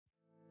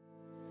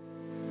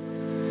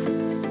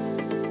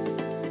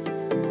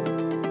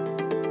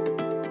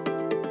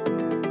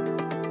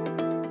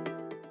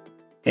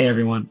Hey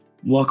everyone,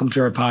 welcome to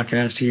our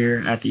podcast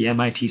here at the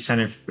MIT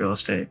Center for Real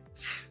Estate.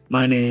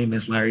 My name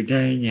is Larry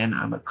Deng and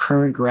I'm a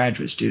current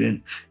graduate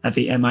student at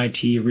the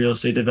MIT Real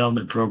Estate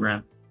Development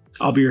Program.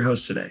 I'll be your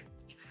host today.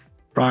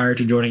 Prior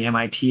to joining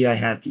MIT, I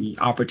had the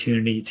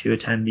opportunity to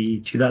attend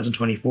the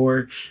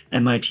 2024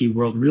 MIT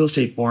World Real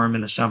Estate Forum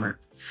in the summer.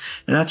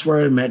 And that's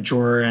where I met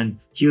Dror, and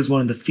he was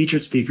one of the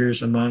featured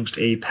speakers amongst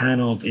a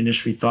panel of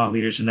industry thought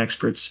leaders and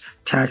experts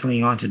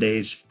tackling on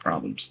today's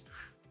problems.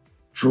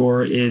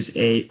 Dror is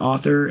an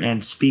author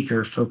and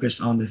speaker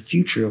focused on the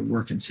future of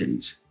work in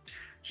cities.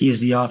 He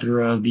is the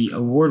author of the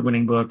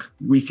award-winning book,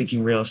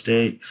 Rethinking Real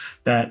Estate,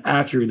 that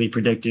accurately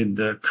predicted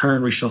the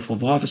current reshuffle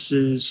of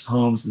offices,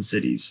 homes, and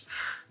cities.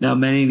 Now,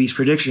 many of these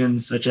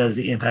predictions, such as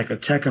the impact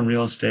of tech on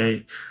real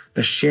estate,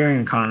 the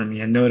sharing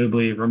economy, and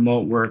notably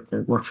remote work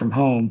or work from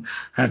home,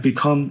 have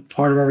become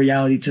part of our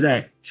reality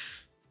today.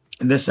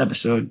 In this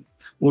episode,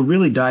 we'll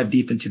really dive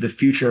deep into the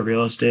future of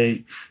real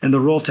estate and the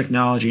role of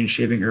technology in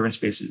shaping urban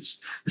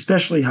spaces,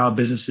 especially how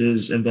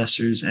businesses,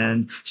 investors,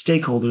 and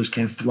stakeholders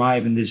can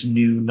thrive in this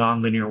new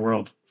nonlinear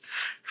world.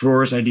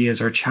 Dror's ideas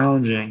are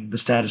challenging the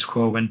status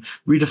quo and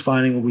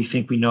redefining what we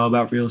think we know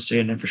about real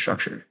estate and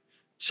infrastructure.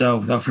 So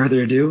without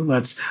further ado,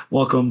 let's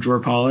welcome Dror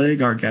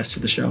Poleg, our guest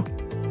to the show.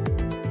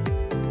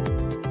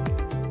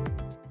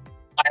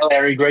 Hi,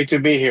 Larry. Great to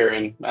be here.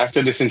 And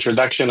after this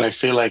introduction, I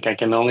feel like I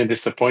can only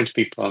disappoint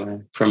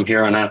people from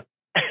here on out.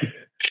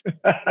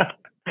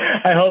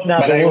 I hope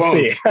not, but we'll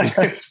see.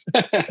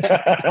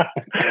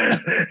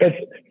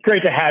 It's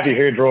great to have you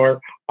here,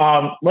 Dror.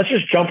 Let's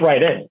just jump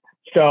right in.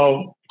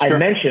 So Sure. I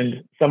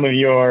mentioned some of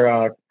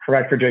your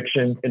correct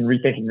predictions in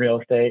Rethinking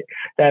Real Estate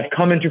that have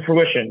come into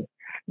fruition.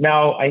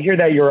 Now, I hear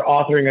that you're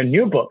authoring a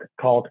new book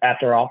called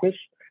After Office,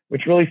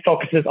 which really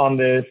focuses on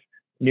this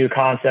new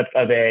concept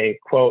of a,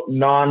 quote,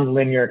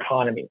 non-linear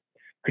economy.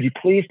 Could you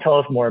please tell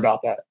us more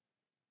about that?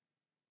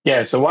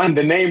 Yeah, so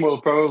the name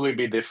will probably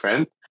be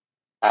different.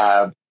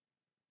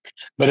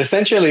 But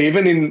essentially,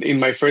 even in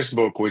my first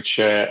book, which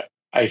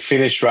I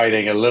finished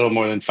writing a little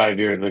more than 5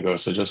 years ago,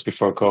 so just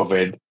before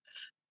COVID,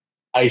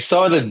 I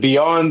saw that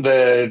beyond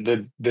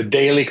the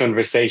daily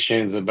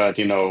conversations about,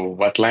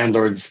 what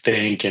landlords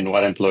think and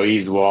what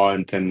employees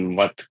want and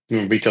what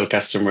retail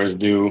customers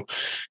do,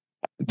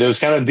 there's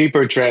kind of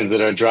deeper trends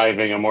that are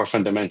driving a more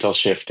fundamental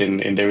shift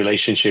in the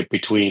relationship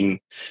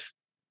between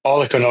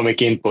all economic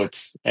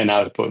inputs and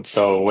outputs.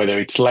 So whether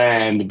it's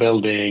land,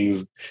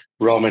 buildings,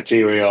 raw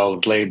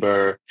materials,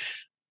 labor,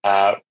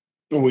 a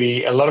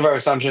lot of our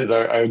assumptions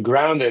are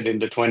grounded in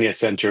the 20th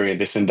century,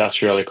 this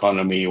industrial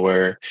economy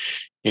where,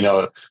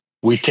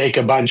 we take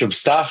a bunch of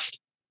stuff,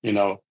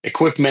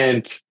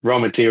 equipment, raw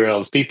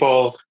materials,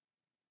 people,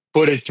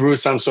 put it through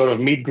some sort of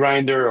meat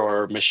grinder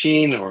or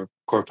machine or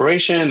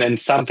corporation, and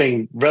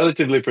something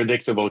relatively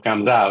predictable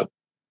comes out.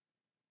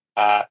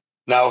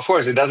 Now, of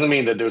course, it doesn't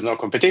mean that there's no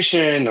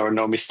competition or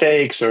no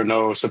mistakes or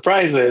no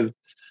surprises.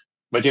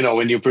 But,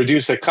 when you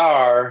produce a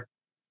car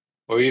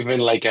or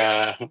even like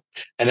an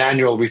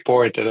annual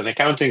report at an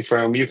accounting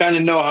firm, you kind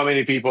of know how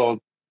many people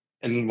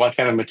and what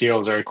kind of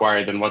materials are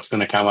required and what's going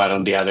to come out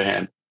on the other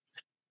hand.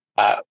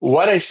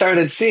 What I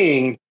started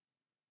seeing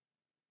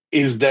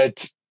is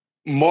that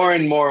more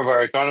and more of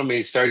our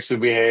economy starts to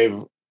behave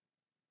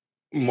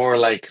more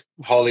like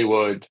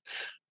Hollywood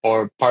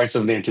or parts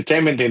of the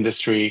entertainment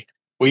industry,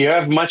 where you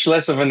have much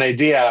less of an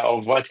idea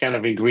of what kind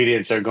of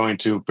ingredients are going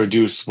to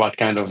produce what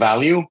kind of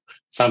value.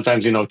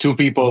 Sometimes, two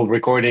people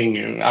uploading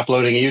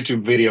a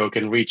YouTube video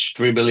can reach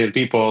 3 billion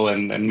people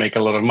and make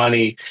a lot of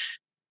money,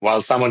 while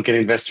someone can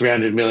invest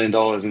 $300 million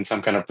in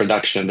some kind of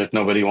production that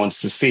nobody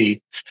wants to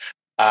see.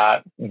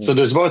 So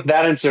there's both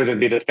that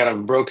uncertainty, that kind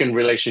of broken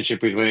relationship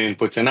between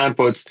inputs and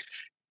outputs.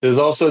 There's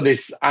also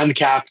this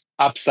uncapped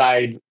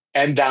upside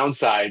and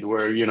downside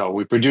where,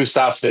 we produce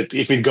stuff that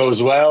if it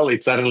goes well,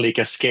 it suddenly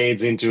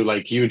cascades into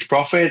like huge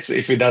profits.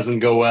 If it doesn't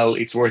go well,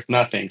 it's worth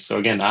nothing. So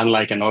again,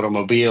 unlike an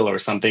automobile or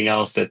something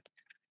else that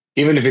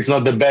even if it's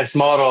not the best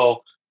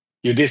model,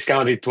 you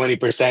discount it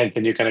 20%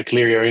 and you kind of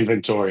clear your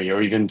inventory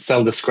or even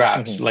sell the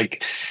scraps.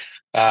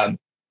 And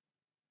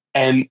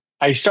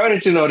I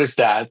started to notice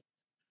that.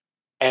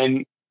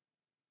 And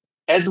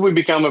as we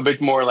become a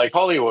bit more like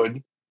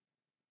Hollywood,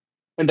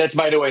 and that's,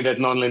 by the way, that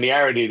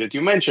nonlinearity that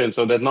you mentioned.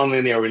 So that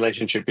nonlinear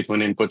relationship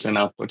between inputs and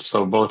outputs.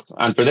 So both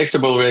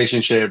unpredictable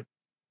relationship,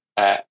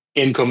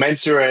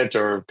 incommensurate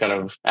or kind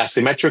of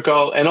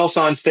asymmetrical, and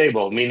also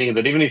unstable, meaning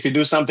that even if you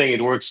do something,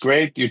 it works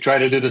great. You try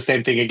to do the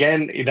same thing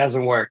again, it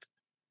doesn't work.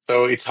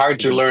 So it's hard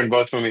to learn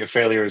both from your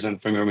failures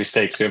and from your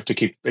mistakes. You have to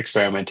keep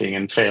experimenting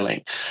and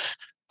failing.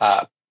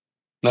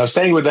 Now,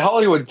 staying with the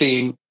Hollywood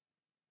theme,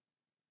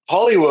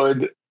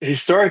 Hollywood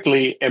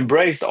historically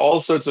embraced all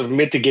sorts of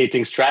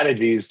mitigating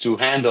strategies to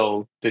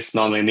handle this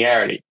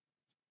nonlinearity,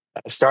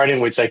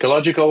 starting with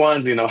psychological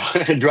ones,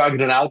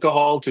 drugs and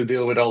alcohol to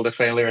deal with all the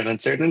failure and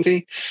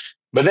uncertainty.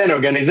 But then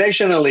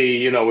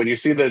organizationally, when you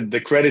see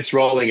the credits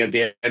rolling at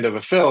the end of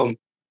a film,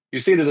 you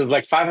see that there's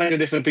like 500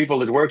 different people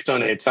that worked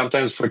on it,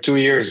 sometimes for 2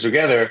 years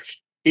together.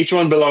 Each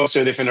one belongs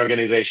to a different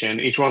organization.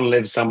 Each one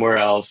lives somewhere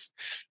else.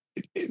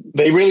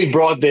 they really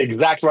brought the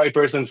exact right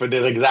person for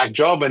the exact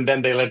job, and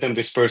then they let them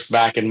disperse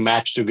back and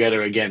match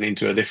together again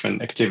into a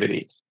different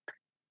activity.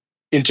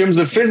 In terms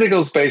of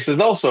physical spaces,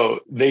 also,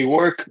 they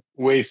work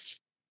with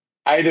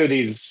either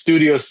these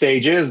studio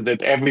stages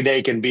that every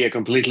day can be a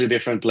completely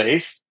different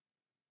place,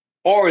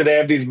 or they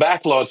have these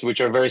backlots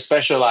which are very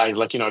specialized.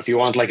 Like, if you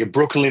want like a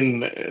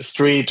Brooklyn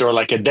street or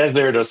like a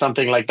desert or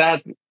something like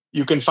that,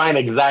 you can find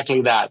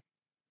exactly that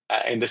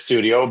in the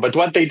studio. But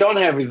what they don't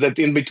have is that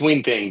in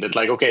between thing that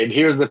like, okay,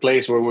 here's the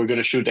place where we're going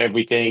to shoot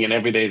everything and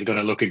every day is going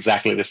to look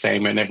exactly the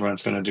same and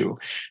everyone's going to do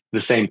the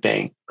same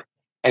thing.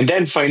 And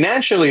then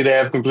financially, they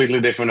have completely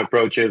different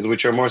approaches,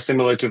 which are more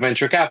similar to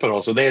venture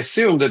capital. So they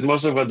assume that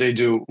most of what they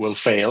do will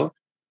fail,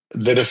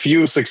 that a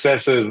few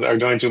successes are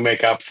going to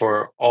make up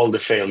for all the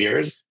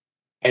failures.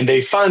 And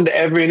they fund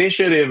every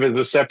initiative as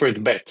a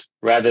separate bet,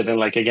 rather than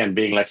like, again,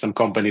 being like some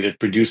company that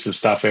produces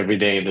stuff every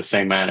day in the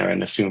same manner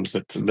and assumes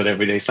that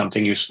every day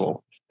something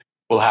useful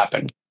will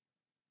happen.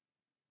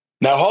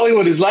 Now,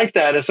 Hollywood is like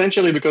that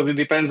essentially because it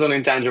depends on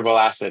intangible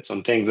assets,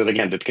 on things that,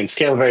 again, that can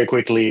scale very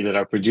quickly, that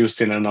are produced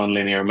in a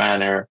nonlinear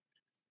manner.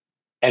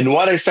 And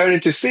what I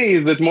started to see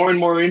is that more and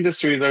more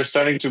industries are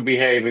starting to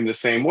behave in the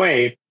same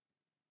way.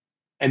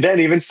 And then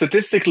even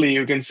statistically,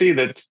 you can see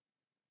that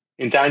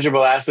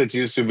intangible assets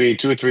used to be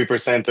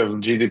 2-3% of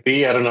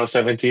GDP, I don't know,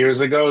 70 years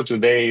ago.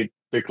 Today,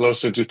 they're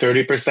closer to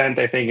 30%,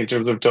 I think, in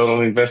terms of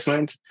total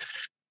investment.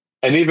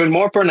 And even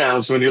more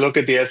pronounced, when you look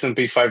at the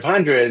S&P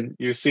 500,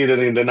 you see that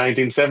in the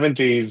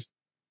 1970s,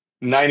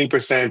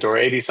 90% or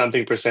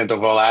 80-something%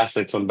 of all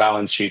assets on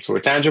balance sheets were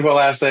tangible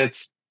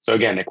assets. So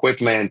again,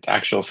 equipment,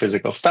 actual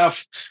physical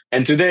stuff.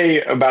 And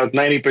today, about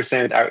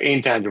 90% are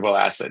intangible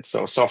assets.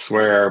 So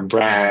software,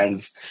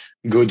 brands,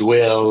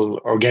 goodwill,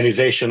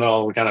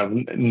 organizational kind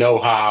of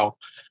know-how.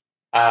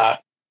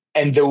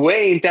 And the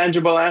way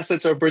intangible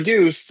assets are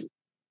produced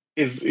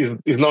is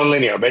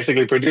nonlinear,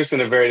 basically produced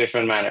in a very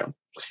different manner.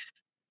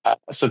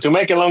 So to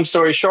make a long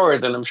story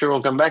short, and I'm sure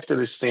we'll come back to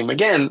this theme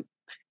again,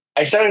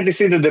 I started to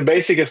see that the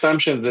basic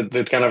assumptions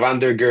that kind of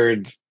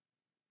undergird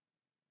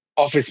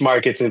office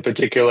markets in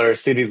particular,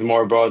 cities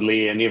more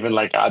broadly, and even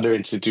like other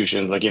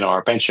institutions, like,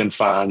 our pension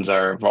funds,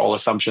 are all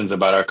assumptions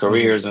about our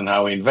careers and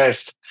how we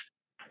invest,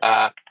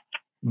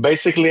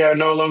 basically are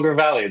no longer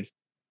valid.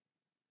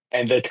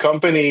 And that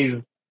companies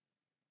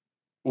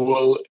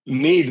will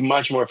need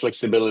much more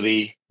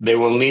flexibility. They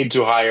will need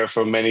to hire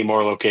from many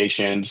more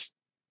locations,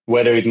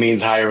 whether it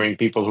means hiring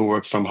people who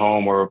work from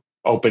home or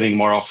opening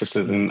more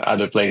offices in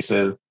other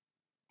places.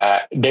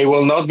 They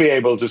will not be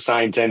able to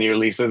sign 10-year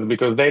leases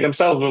because they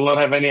themselves will not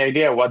have any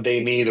idea what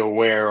they need or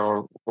where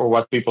or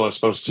what people are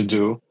supposed to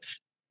do.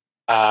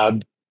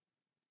 And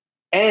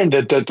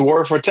that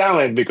war for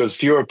talent, because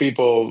fewer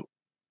people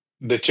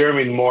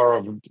determine more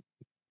of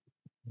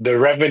the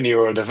revenue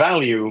or the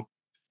value,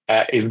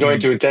 is going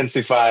to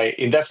intensify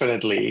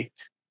indefinitely,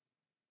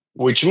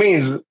 which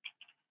means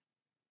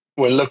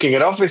when looking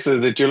at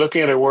offices that you're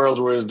looking at a world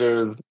where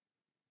there's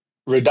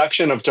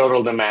reduction of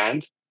total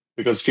demand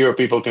because fewer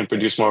people can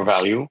produce more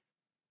value,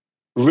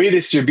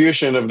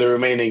 redistribution of the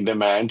remaining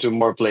demand to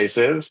more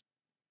places.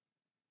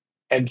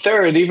 And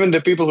third, even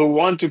the people who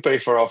want to pay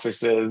for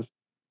offices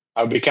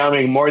are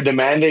becoming more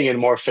demanding and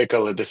more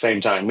fickle at the same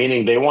time,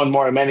 meaning they want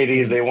more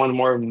amenities, they want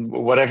more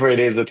whatever it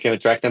is that can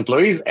attract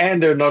employees,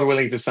 and they're not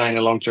willing to sign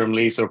a long-term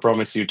lease or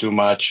promise you too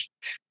much,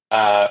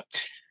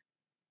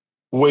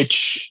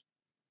 which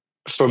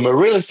from a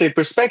real estate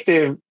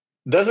perspective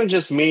doesn't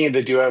just mean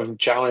that you have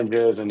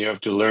challenges and you have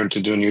to learn to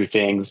do new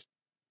things.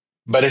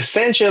 But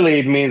essentially,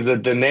 it means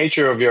that the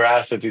nature of your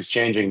asset is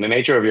changing. The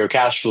nature of your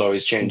cash flow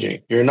is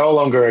changing. You're no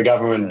longer a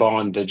government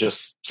bond that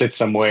just sits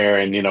somewhere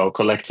and,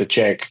 collects a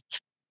check.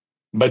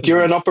 But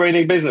you're an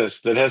operating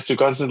business that has to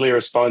constantly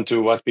respond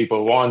to what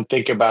people want,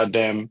 think about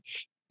them,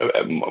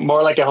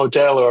 more like a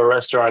hotel or a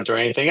restaurant or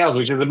anything else,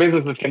 which is a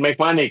business that can make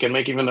money, can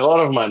make even a lot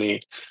of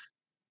money.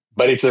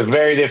 But it's a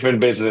very different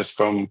business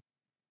from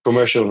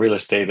commercial real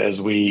estate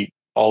as we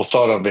all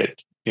thought of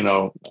it,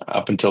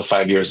 up until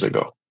 5 years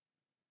ago.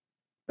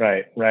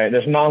 Right.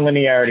 This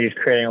nonlinearity is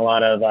creating a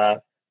lot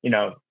of,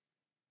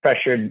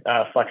 pressured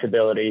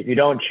flexibility. If you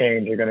don't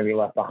change, you're going to be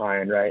left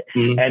behind, right?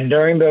 Mm-hmm.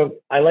 And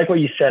I like what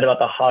you said about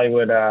the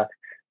Hollywood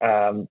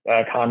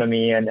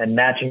economy and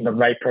matching the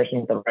right person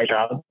with the right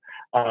job.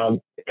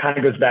 It kind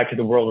of goes back to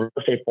the World Real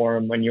Estate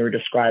Forum when you were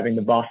describing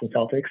the Boston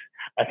Celtics.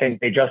 I think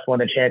they just won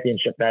the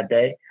championship that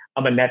day.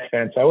 I'm a Nets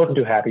fan, so I wasn't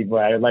too happy,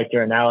 but I liked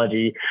your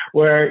analogy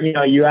where,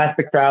 you ask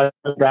the crowd,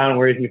 Brown,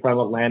 where is he from?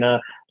 Atlanta,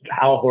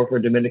 Al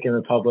Horford, Dominican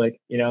Republic.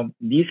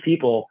 These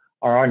people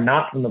are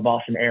not from the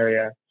Boston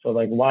area. So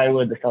like, why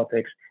would the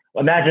Celtics,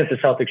 imagine if the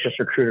Celtics just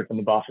recruited from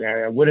the Boston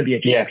area, wouldn't be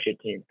a championship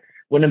team,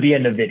 wouldn't be a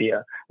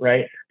NVIDIA,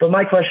 right? But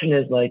my question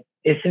is like,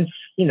 since,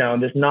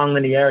 this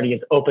nonlinearity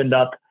has opened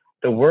up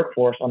the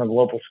workforce on a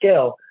global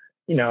scale,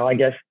 I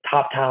guess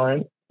top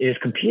talent is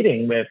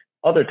competing with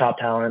other top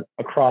talent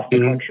across the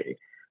country,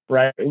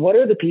 right? What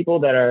are the people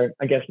that are,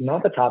 I guess,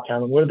 not the top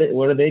talent? What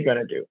are they going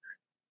to do?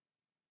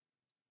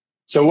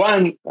 So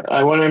one,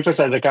 I want to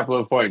emphasize a couple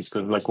of points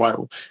because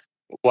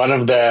one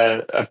of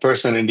the a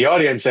person in the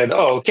audience said,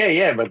 "Oh, okay,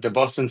 yeah, but the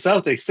Boston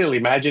Celtics still.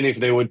 Imagine if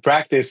they would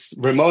practice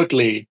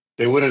remotely,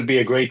 they wouldn't be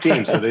a great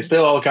team. So they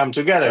still all come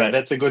together, and Right.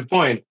 that's a good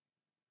point.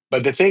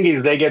 But the thing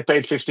is, they get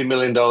paid $50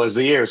 million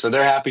a year, so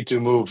they're happy to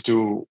move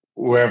to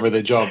wherever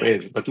the job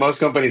is. But most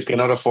companies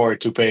cannot afford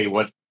to pay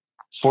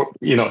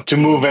to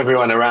move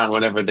everyone around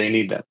whenever they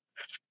need them.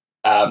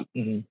 Um,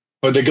 Mm-hmm.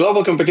 but the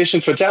global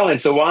competition for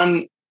talent. So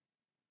one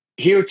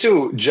here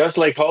too, just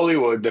like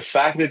Hollywood, the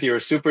fact that you're a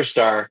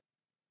superstar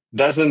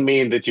doesn't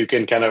mean that you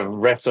can kind of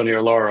rest on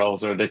your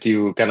laurels or that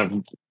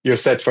you're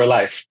set for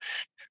life,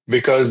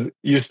 because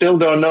you still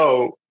don't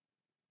know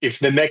if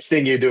the next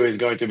thing you do is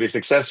going to be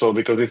successful,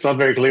 because it's not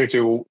very clear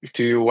to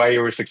you why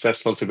you were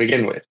successful to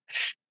begin with.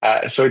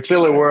 So it's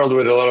still a Right. world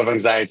with a lot of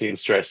anxiety and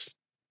stress.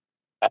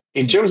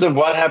 In terms of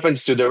what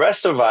happens to the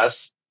rest of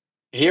us,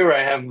 here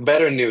I have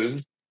better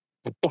news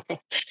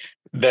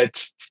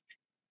that,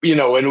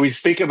 when we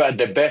speak about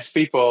the best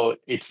people,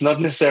 it's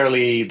not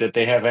necessarily that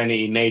they have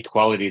any innate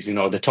qualities,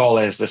 the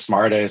tallest, the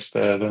smartest,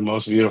 the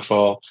most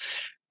beautiful.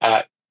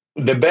 Uh,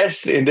 the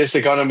best in this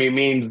economy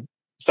means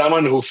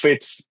someone who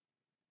fits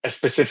a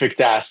specific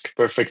task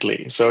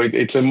perfectly. So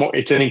it's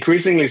an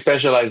increasingly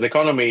specialized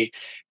economy,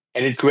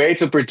 and it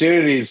creates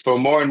opportunities for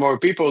more and more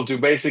people to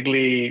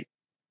basically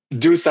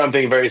do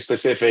something very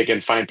specific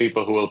and find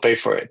people who will pay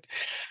for it.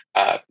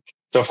 Uh,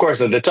 so of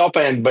course at the top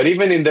end, but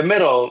even in the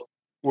middle,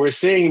 we're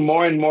seeing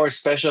more and more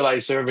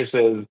specialized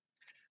services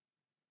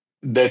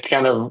that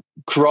kind of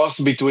cross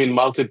between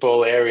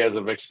multiple areas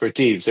of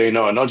expertise. So,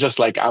 not just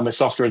like I'm a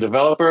software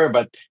developer,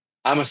 but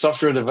I'm a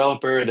software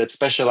developer that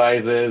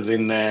specializes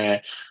in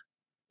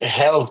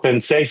health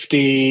and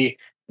safety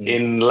Mm-hmm.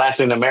 in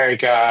Latin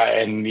America,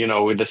 and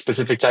with a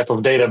specific type of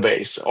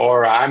database.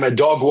 Or I'm a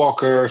dog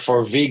walker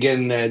for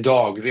vegan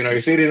dogs.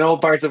 You see it in all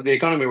parts of the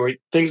economy where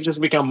things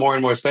just become more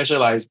and more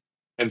specialized,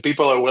 and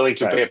people are willing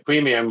to Right. pay a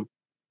premium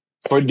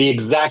for the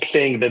exact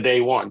thing that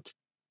they want.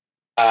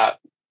 Uh,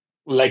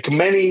 like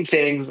many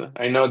things,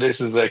 I know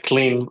this is a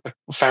clean,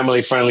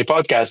 family friendly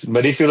podcast,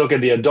 but if you look at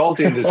the adult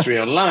industry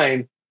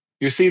online,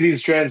 you see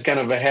these trends kind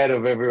of ahead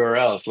of everywhere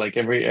else. Like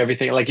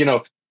everything, like,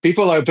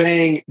 people are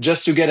paying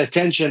just to get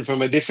attention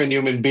from a different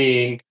human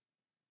being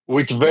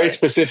with very Right.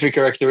 specific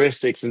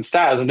characteristics and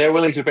styles, and they're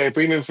willing to pay a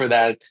premium for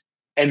that,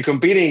 and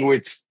competing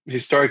with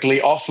historically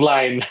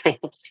offline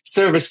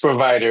service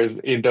providers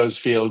in those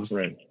fields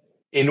Right.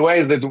 in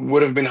ways that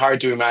would have been hard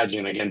to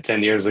imagine again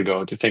 10 years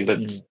ago, to think that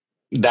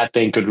Mm-hmm. that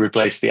thing could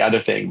replace the other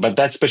thing. But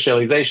that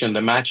specialization,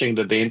 the matching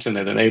that the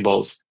internet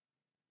enables,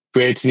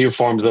 creates new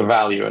forms of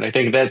value. And I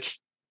think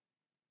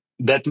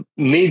that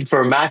need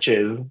for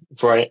matches,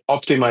 for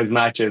optimized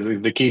matches,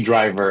 is the key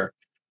driver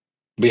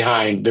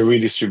behind the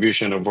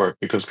redistribution of work,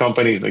 because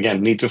companies,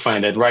 again, need to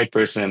find that right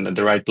person at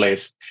the right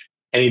place.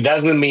 And it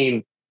doesn't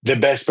mean the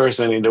best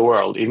person in the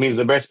world. It means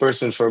the best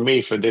person for me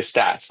for this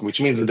task,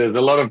 which means that there's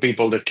a lot of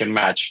people that can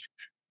match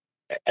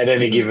at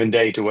any Mm-hmm. given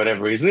day to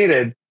whatever is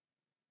needed.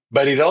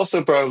 But it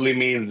also probably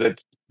means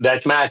that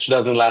that match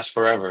doesn't last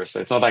forever. So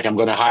it's not like I'm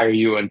going to hire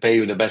you and pay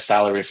you the best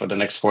salary for the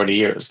next 40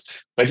 years.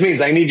 But it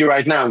means I need you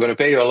right now. I'm going to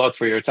pay you a lot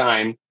for your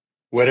time,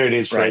 whether it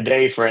is for a Right.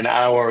 day, for an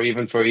hour, or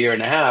even for a year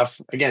and a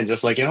half. Again,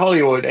 just like in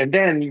Hollywood. And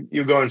then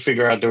you go and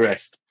figure out the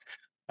rest.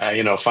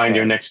 Find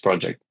your Right. next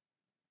project.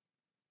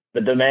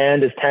 The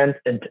demand is tense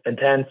and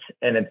intense,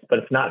 but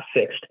it's not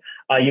fixed.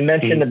 You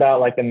mentioned Mhm. about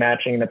like the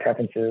matching and the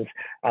preferences.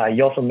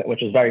 You also,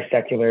 which is very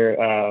secular,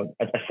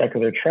 a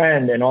secular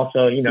trend, and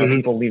also Mhm.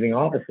 people leaving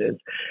offices.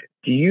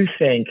 Do you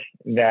think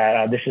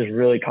that this is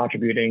really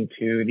contributing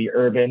to the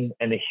urban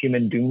and the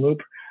human doom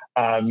loop?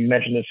 You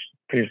mentioned this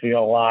previously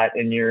a lot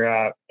in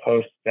your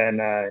posts and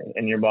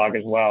in your blog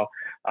as well.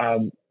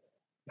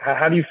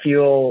 How do you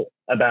feel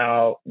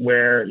about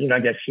where I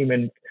guess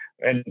humans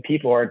and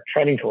people are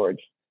trending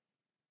towards?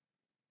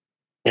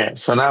 Yeah.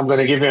 So now I'm going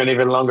to give you an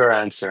even longer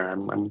answer.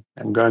 I'm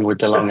going with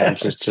the long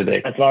answers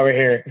today. That's why we're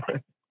here.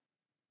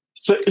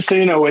 So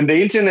when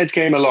the internet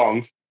came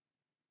along,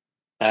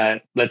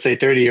 let's say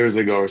 30 years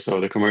ago or so,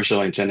 the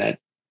commercial internet,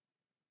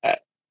 uh,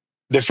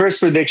 the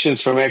first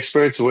predictions from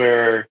experts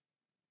were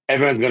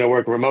everyone's going to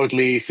work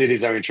remotely,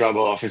 cities are in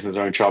trouble, offices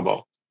are in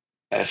trouble.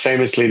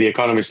 Famously, The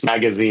Economist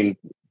magazine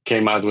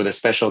came out with a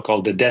special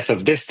called The Death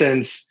of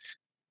Distance,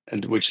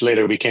 and which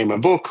later became a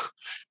book,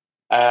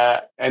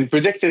 and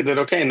predicted that,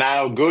 okay,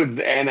 now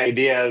goods and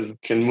ideas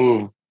can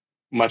move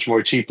much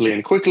more cheaply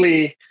and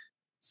quickly.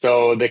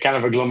 So the kind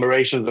of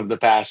agglomerations of the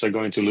past are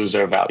going to lose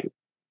their value.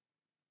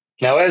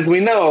 Now, as we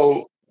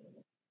know,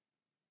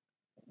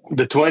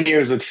 the 20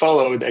 years that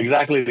followed,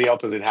 exactly the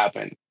opposite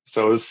happened.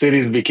 So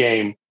cities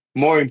became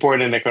more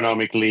important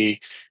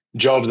economically.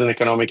 Jobs and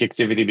economic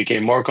activity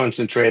became more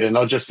concentrated,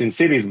 not just in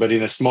cities, but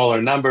in a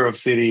smaller number of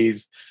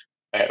cities.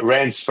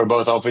 Rents for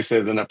both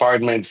offices and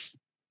apartments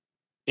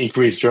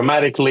increased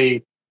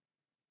dramatically.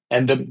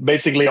 And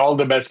basically all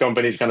the best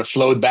companies kind of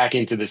flowed back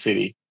into the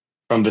city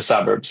from the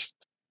suburbs.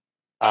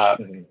 Uh,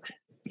 Mhm.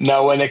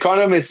 Now, when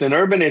economists and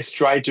urbanists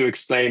tried to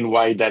explain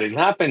why that is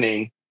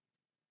happening,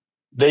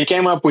 they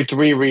came up with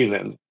three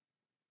reasons,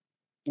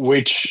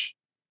 which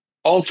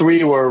all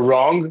three were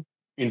wrong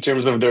in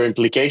terms of their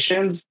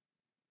implications,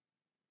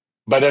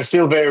 but are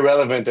still very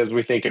relevant as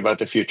we think about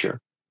the future.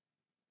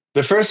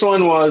 The first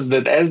one was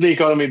that as the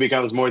economy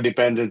becomes more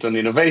dependent on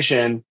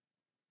innovation,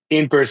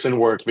 in-person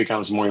work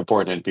becomes more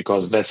important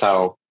because that's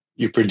how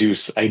you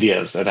produce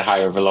ideas at a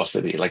higher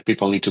velocity. Like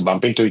people need to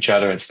bump into each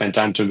other and spend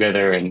time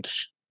together, and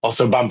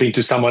also bump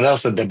into someone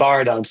else at the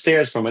bar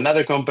downstairs from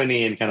another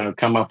company and kind of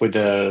come up with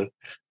the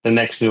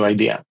next new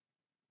idea.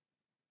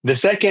 The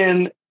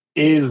second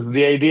is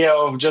the idea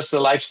of just a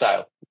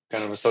lifestyle,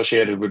 kind of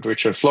associated with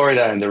Richard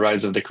Florida and the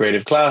rise of the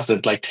creative class,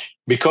 that like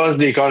because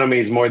the economy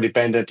is more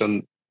dependent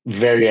on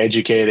very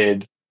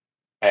educated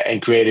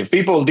and creative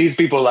people, these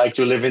people like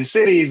to live in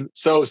cities,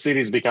 so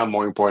cities become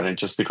more important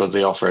just because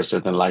they offer a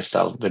certain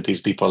lifestyle that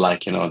these people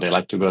like. You know, they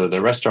like to go to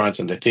the restaurants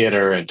and the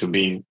theater and to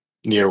be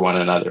near one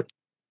another.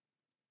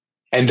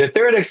 And the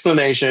third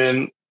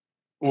explanation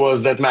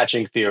was that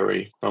matching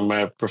theory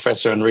from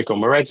Professor Enrico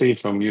Moretti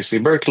from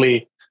UC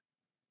Berkeley,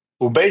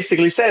 who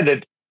basically said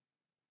that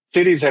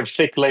cities have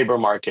thick labor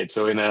markets.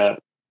 So in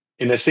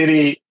a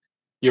city,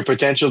 your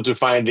potential to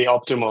find the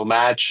optimal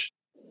match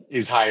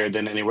is higher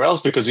than anywhere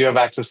else because you have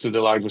access to the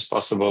largest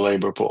possible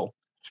labor pool.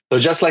 So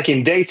just like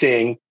in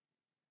dating,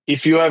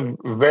 if you have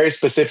very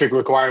specific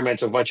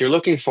requirements of what you're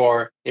looking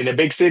for, in a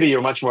big city,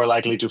 you're much more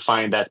likely to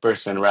find that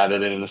person rather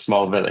than in a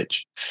small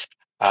village.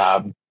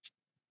 Now,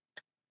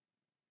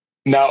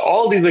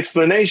 all these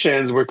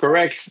explanations were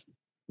correct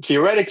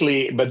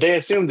theoretically, but they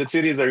assume that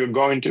cities are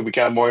going to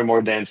become more and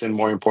more dense and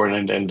more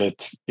important, and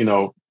that, you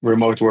know,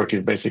 remote work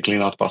is basically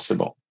not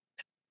possible.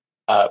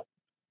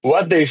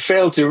 What they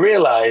fail to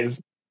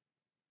realize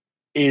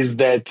is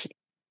that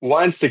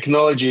once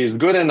technology is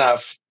good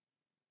enough,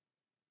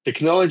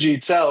 technology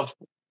itself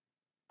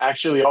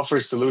actually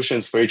offers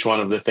solutions for each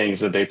one of the things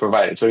that they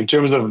provide. So in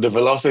terms of the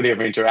velocity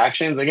of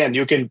interactions, again,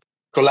 you can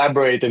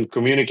collaborate and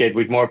communicate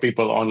with more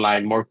people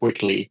online more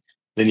quickly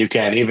than you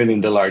can even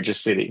in the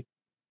largest city.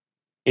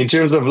 In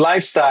terms of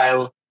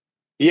lifestyle,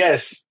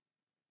 yes,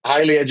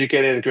 highly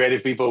educated and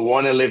creative people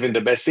want to live in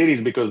the best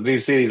cities because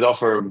these cities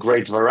offer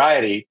great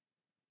variety.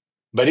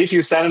 But if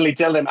you suddenly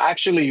tell them,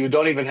 actually, you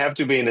don't even have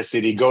to be in a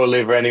city, go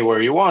live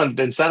anywhere you want,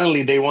 then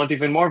suddenly they want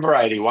even more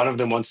variety. One of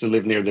them wants to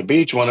live near the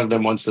beach. One of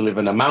them wants to live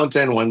in a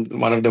mountain.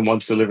 One of them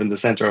wants to live in the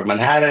center of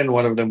Manhattan.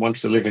 One of them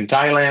wants to live in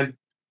Thailand.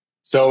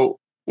 So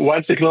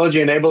once technology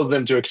enables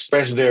them to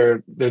express their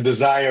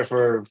desire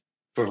for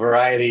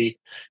variety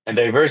and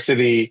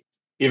diversity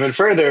even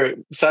further,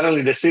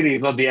 suddenly the city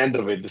is not the end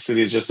of it. The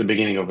city is just the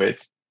beginning of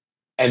it.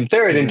 And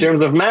third, in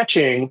terms of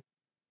matching,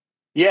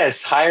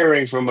 yes,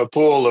 hiring from a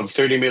pool of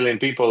 30 million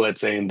people, let's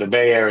say in the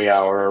Bay Area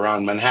or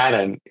around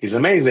Manhattan, is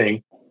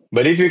amazing.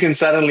 But if you can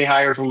suddenly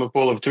hire from a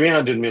pool of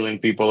 300 million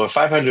people or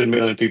 500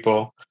 million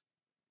people,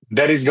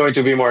 that is going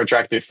to be more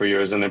attractive for you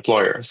as an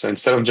employer. So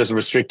instead of just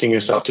restricting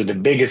yourself to the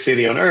biggest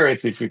city on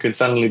earth, if you could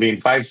suddenly be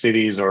in 5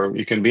 cities or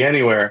you can be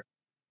anywhere,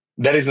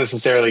 that is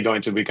necessarily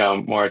going to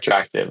become more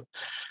attractive.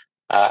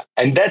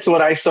 And that's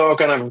what I saw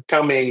kind of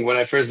coming when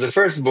I wrote the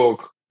first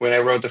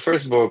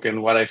book,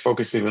 and what I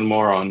focus even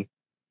more on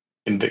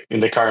in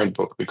the current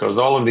book, because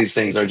all of these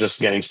things are just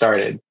getting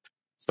started.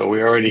 So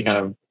we already kind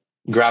of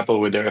grapple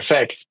with their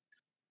effects,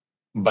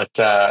 but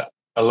a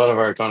lot of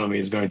our economy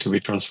is going to be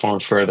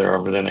transformed further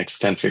over the next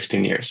 10,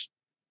 15 years.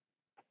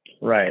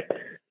 Right.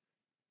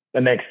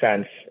 That makes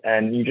sense.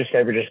 And you just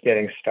said we're just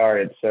getting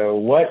started. So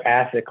what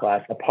asset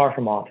class, apart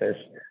from office,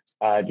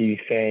 do you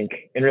think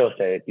in real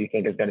estate, do you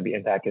think is going to be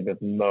impacted the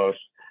most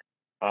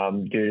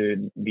due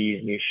to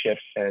these new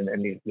shifts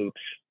and these loops?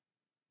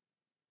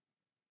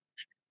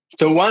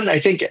 So one, I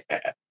think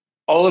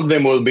all of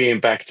them will be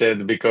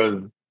impacted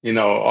because, you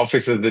know,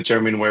 offices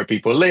determine where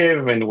people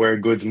live and where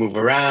goods move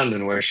around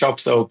and where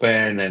shops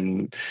open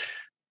and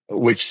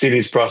which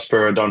cities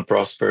prosper or don't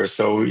prosper.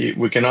 So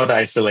we cannot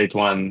isolate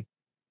one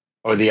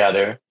or the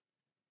other.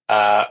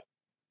 I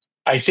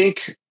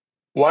think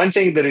one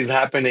thing that is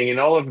happening in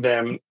all of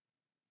them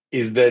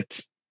is that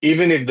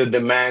even if the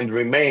demand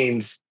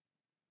remains,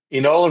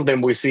 in all of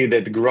them, we see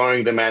that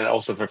growing demand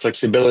also for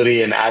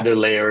flexibility and other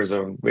layers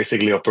of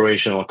basically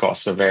operational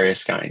costs of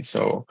various kinds.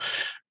 So,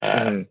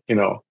 you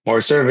know, more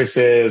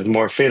services,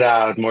 more fit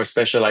out, more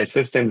specialized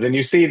systems. And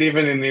you see it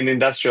even in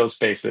industrial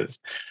spaces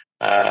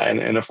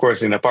and of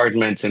course, in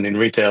apartments and in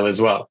retail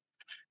as well.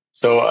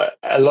 So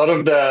a lot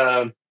of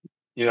the,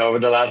 you know, over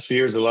the last few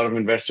years, a lot of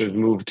investors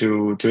moved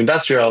to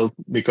industrial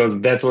because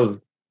that was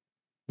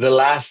the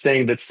last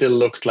thing that still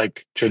looked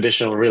like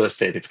traditional real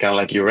estate. It's kind of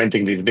like you're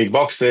renting these big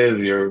boxes,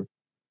 you're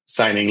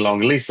signing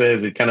long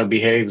leases. It kind of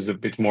behaves a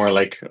bit more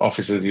like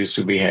offices used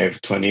to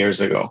behave 20 years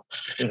ago.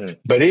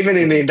 But even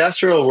in the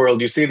industrial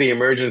world, you see the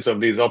emergence of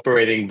these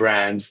operating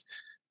brands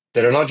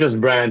that are not just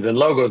brands and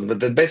logos, but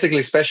that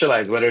basically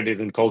specialize, whether it is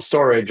in cold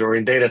storage or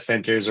in data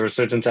centers or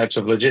certain types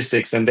of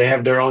logistics. And they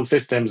have their own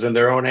systems and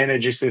their own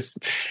energy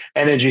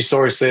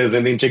sources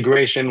and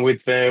integration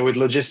with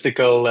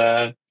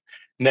logistical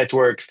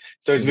networks.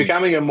 So it's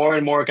becoming a more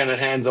and more kind of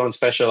hands-on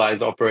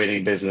specialized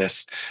operating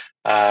business.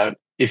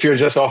 If you're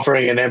just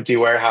offering an empty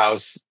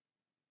warehouse,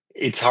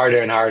 it's harder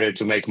and harder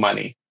to make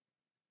money.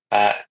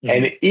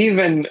 And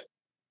even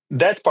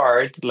that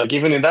part, like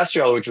even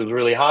industrial, which was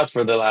really hot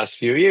for the last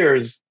few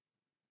years,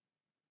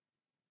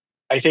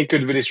 I think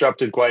could be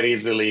disrupted quite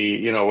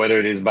easily, whether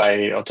it is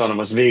by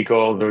autonomous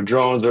vehicles or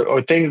drones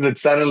or things that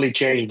suddenly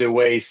change the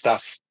way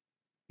stuff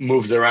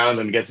moves around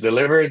and gets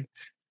delivered,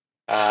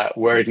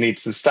 where it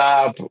needs to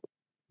stop,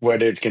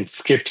 whether it can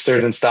skip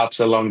certain stops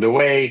along the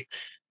way.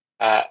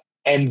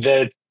 And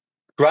the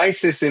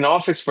crisis in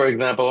office, for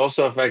example,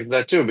 also affects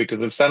that too,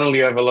 because if suddenly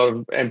you have a lot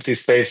of empty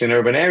space in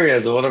urban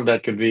areas, a lot of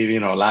that could be,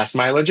 last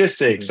mile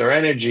logistics or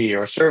energy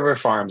or server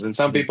farms. And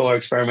some people are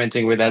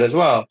experimenting with that as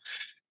well.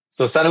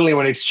 So suddenly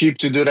when it's cheap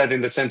to do that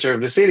in the center of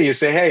the city, you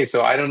say, hey,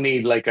 so I don't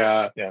need like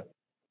a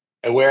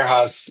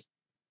warehouse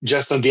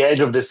just on the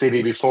edge of the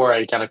city before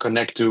I kind of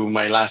connect to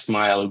my last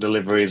mile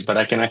deliveries, but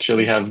I can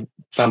actually have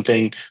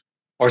something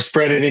or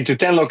spread it into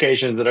 10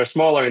 locations that are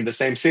smaller in the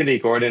same city,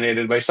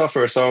 coordinated by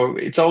software. So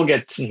it all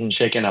gets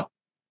shaken up.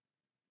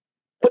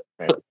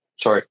 Right.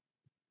 Sorry.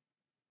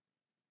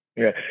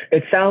 Yeah,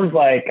 it sounds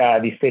like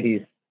these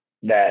cities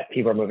that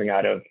people are moving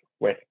out of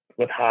with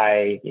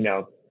high,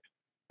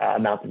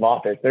 amounts of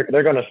office, they're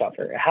going to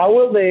suffer. How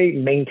will they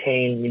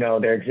maintain,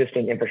 their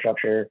existing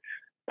infrastructure,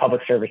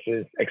 public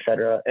services, et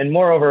cetera? And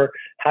moreover,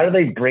 how do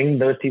they bring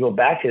those people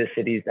back to the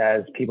cities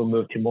as people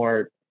move to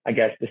more, I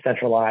guess,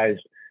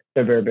 decentralized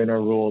suburban or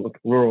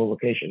rural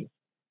locations?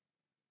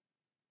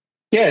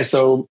 Yeah,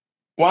 so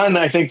one,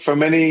 I think for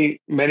many,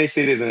 many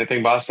cities, and I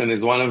think Boston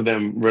is one of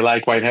them, rely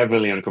quite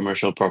heavily on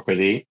commercial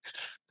property.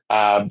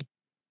 And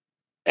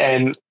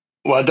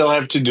what they'll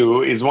have to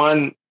do is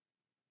one,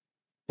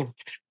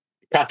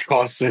 cut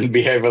costs and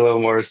behave a little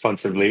more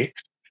responsibly.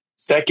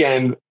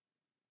 Second,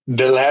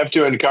 they'll have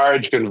to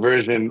encourage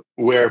conversion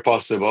where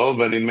possible,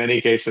 but in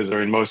many cases,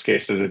 or in most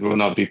cases, it will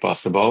not be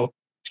possible.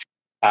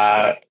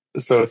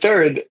 So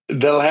third,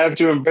 they'll have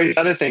to embrace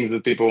other things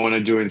that people want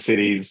to do in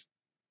cities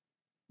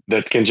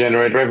that can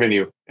generate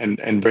revenue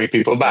and bring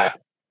people back,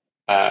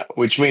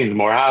 which means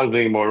more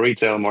housing, more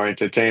retail, more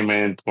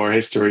entertainment, more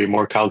history,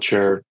 more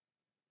culture.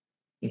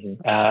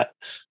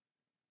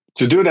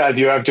 To do that,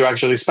 you have to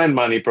actually spend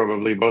money,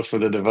 probably both for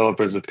the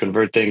developers that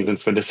convert things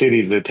and for the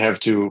cities that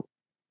have to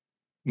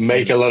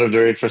make a lot of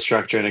their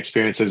infrastructure and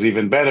experiences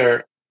even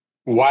better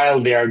while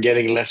they are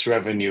getting less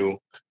revenue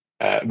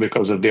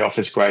because of the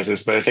office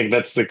crisis. But I think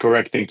that's the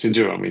correct thing to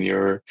do. I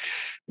mean,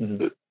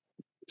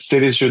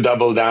 cities should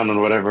double down on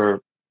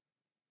whatever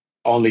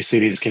only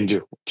cities can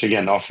do, which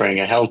again, offering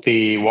a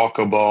healthy,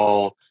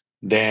 walkable,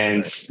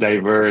 dense,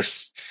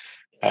 diverse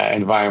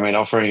environment,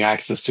 offering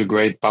access to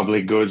great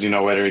public goods,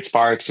 whether it's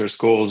parks or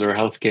schools or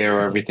healthcare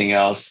or everything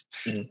else.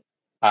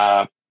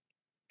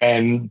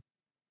 And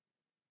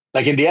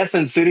like in the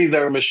essence, cities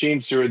are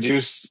machines to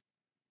reduce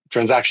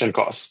transaction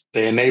costs.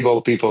 They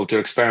enable people to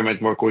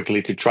experiment more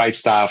quickly, to try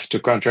stuff, to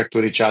contract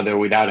with each other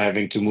without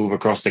having to move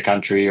across the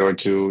country or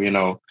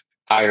to,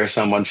 hire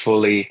someone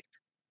fully.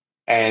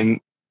 And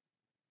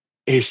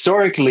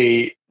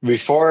historically,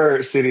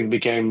 before cities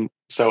became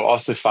so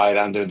ossified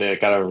under the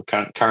kind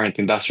of current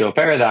industrial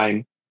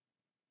paradigm,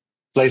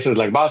 places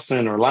like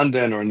Boston or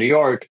London or New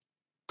York,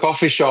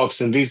 coffee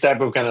shops and these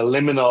type of kind of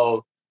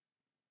liminal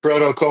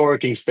proto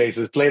co-working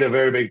spaces played a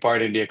very big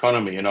part in the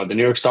economy. The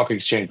New York Stock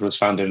Exchange was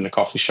founded in a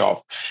coffee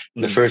shop.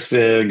 The first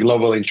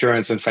global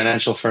insurance and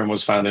financial firm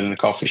was founded in a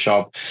coffee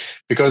shop,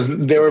 because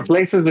there were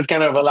places that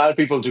kind of allowed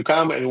people to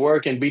come and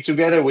work and be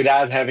together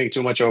without having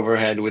too much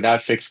overhead,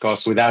 without fixed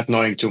costs, without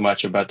knowing too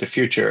much about the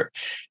future.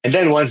 And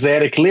then once they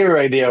had a clear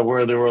idea of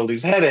where the world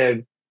is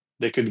headed,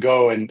 they could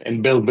go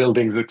and build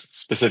buildings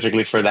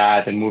specifically for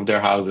that and move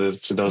their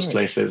houses to those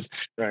places.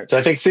 Right. So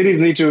I think cities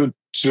need to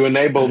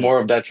enable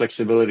more of that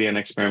flexibility and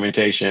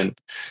experimentation.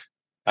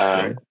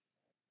 Right.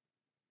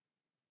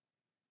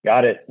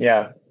 Got it.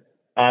 Yeah.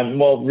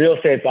 Well, real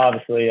estate's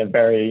obviously a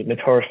very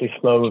notoriously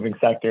slow-moving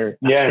sector.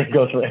 Yeah. It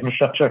goes for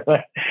infrastructure.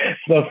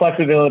 So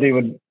flexibility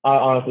would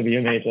honestly be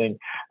amazing.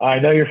 I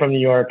know you're from New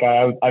York.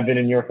 I've been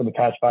in New York for the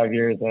past 5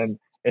 years, and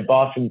if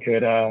Boston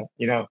could,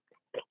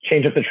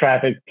 change up the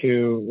traffic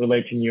to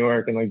relate to New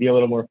York and be a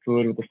little more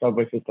fluid with the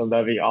subway system,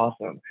 that'd be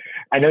awesome.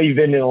 I know you've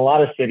been in a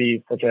lot of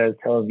cities such as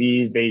Tel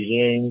Aviv,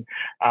 Beijing,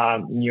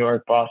 New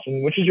York,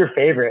 Boston. Which is your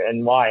favorite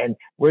and why? And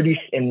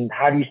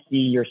how do you see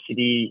your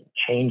city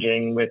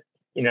changing with,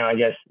 I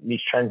guess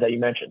these trends that you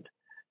mentioned?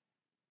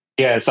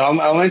 Yeah, so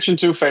I'll mention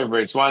two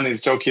favorites. One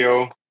is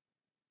Tokyo,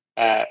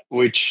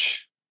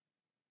 which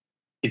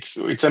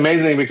it's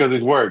amazing because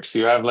it works.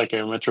 You have like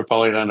a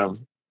metropolitan of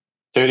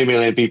 30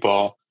 million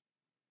people,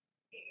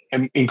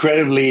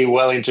 incredibly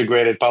well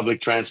integrated public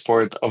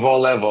transport of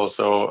all levels.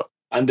 So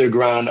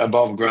underground,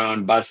 above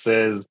ground,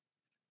 buses,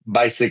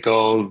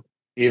 bicycles,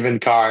 even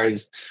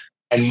cars,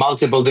 and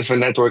multiple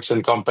different networks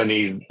and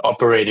companies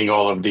operating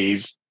all of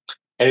these.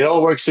 And it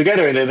all works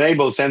together and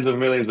enables tens of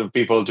millions of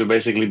people to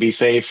basically be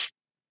safe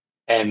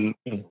and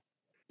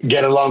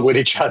get along with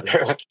each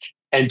other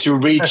and to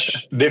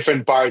reach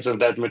different parts of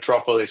that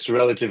metropolis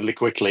relatively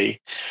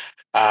quickly,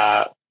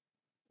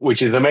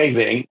 which is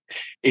amazing.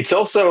 It's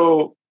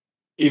also,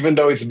 even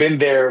though it's been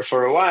there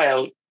for a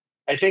while,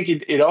 I think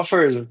it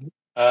offers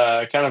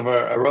kind of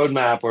a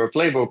roadmap or a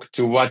playbook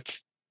to what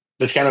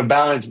the kind of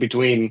balance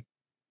between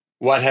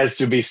what has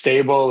to be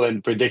stable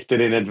and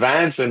predicted in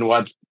advance and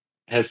what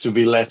has to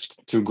be left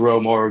to grow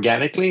more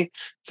organically.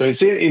 So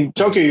in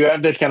Tokyo, you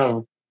have that kind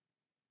of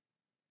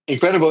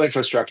incredible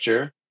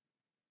infrastructure,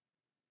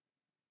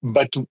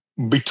 but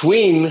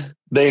between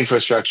the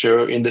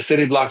infrastructure in the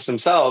city blocks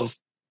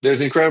themselves,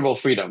 there's incredible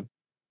freedom.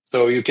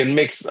 So you can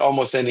mix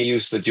almost any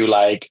use that you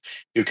like.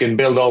 You can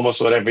build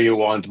almost whatever you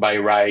want by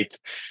right.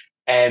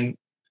 And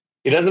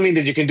it doesn't mean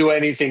that you can do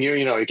anything.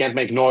 You can't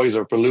make noise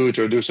or pollute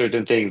or do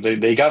certain things.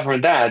 They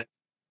govern that.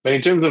 But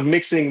in terms of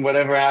mixing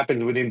whatever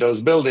happens within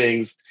those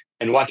buildings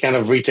and what kind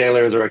of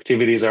retailers or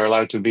activities are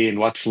allowed to be in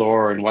what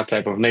floor and what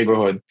type of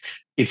neighborhood,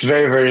 it's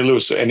very, very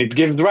loose. And it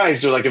gives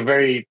rise to like a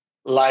very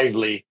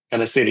lively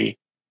kind of city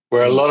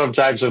where a lot of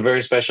types of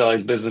very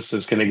specialized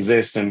businesses can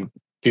exist and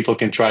people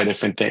can try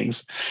different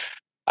things.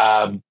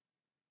 Um,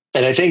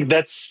 and I think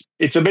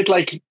it's a bit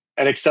like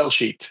an Excel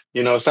sheet.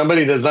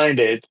 Somebody designed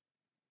it.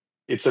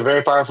 It's a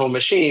very powerful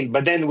machine,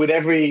 but then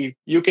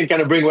you can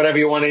kind of bring whatever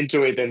you want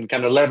into it and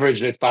kind of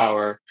leverage its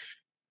power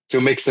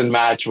to mix and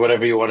match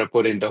whatever you want to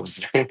put in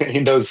those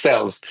in those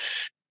cells,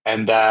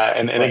 and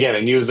again,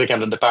 and use the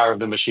kind of the power of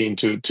the machine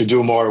to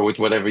do more with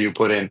whatever you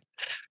put in.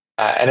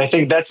 And I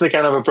think that's the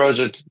kind of approach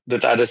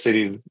that other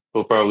cities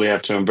will probably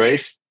have to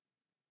embrace.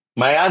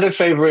 My other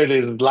favorite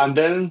is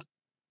London,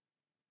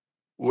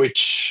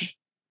 which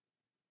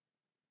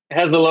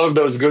has a lot of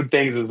those good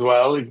things as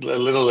well. It's a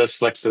little less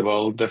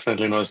flexible,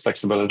 definitely not as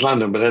flexible as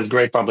London, but has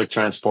great public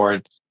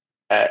transport,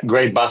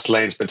 great bus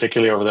lanes,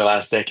 particularly over the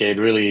last decade,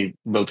 really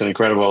built an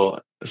incredible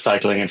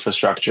cycling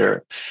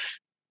infrastructure.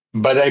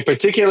 But I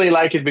particularly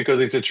like it because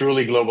it's a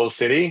truly global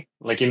city.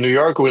 Like in New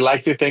York, we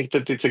like to think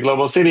that it's a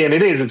global city, and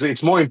it is.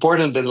 It's more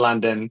important than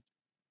London.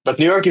 But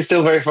New York is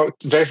still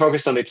very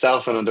focused on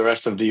itself and on the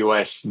rest of the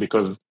US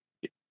because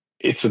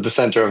it's at the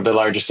center of the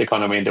largest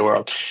economy in the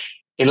world.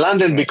 In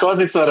London, because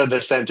it's not at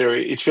the center,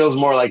 it feels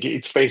more like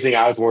it's facing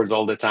outwards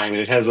all the time.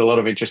 And it has a lot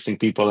of interesting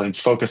people and it's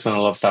focused on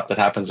a lot of stuff that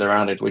happens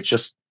around it, which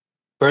just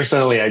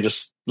personally, I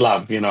just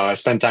love. I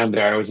spend time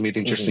there. I always meet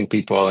interesting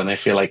people and I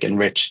feel like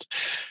enriched.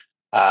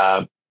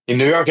 In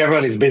New York,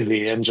 everyone is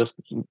busy and just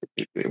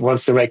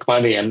wants to make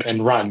money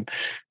and run.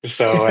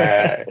 So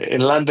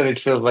in London, it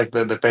feels like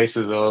the pace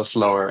is a little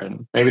slower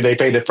and maybe they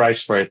pay the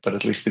price for it, but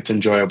at least it's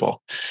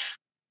enjoyable.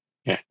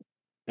 Yeah.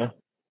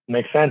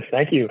 Makes sense.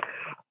 Thank you.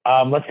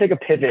 Let's take a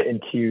pivot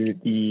into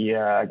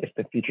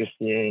the future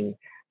seeing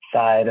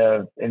side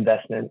of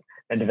investment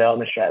and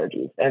development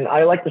strategies. And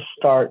I like to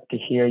start to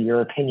hear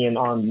your opinion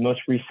on the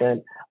most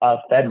recent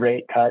Fed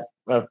rate cut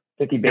of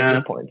 50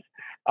 basis points.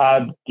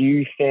 Do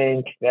you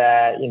think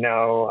that,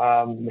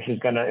 this is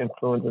going to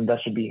influence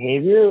investor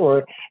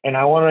behavior and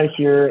I want to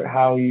hear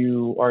how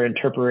you are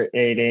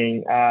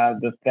interpreting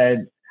the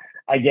Fed's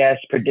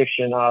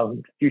prediction of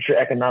future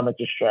economic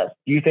distress.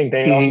 Do you think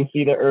they also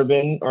see the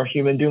urban or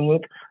human doom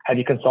loop? Have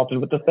you consulted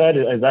with the Fed?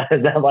 Is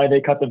that why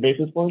they cut the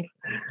basis points?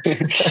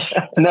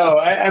 No,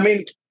 I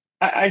mean,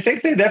 I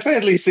think they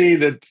definitely see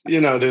that,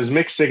 there's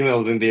mixed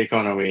signals in the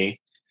economy.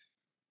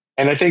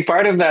 And I think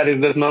part of that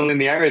is that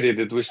nonlinearity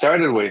that we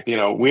started with.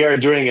 We are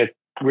during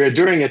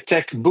a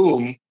tech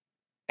boom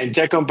and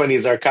tech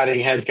companies are cutting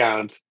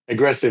headcount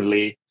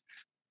aggressively.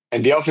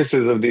 And the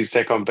offices of these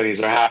tech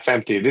companies are half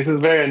empty. This is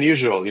very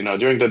unusual.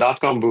 During the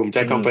dot-com boom,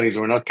 tech companies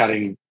were not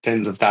cutting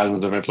tens of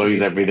thousands of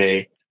employees every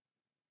day.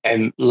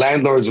 And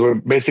landlords were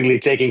basically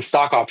taking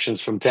stock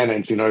options from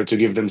tenants in order to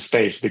give them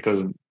space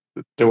because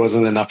there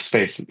wasn't enough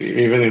space,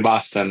 even in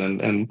Boston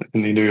and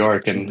in New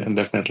York and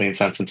definitely in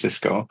San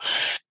Francisco.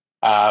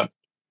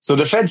 So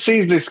the Fed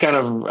sees this kind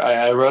of,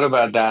 I wrote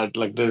about that,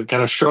 like the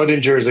kind of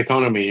Schrodinger's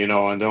economy.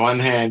 On the one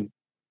hand,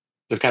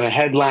 the kind of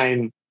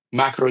headline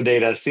macro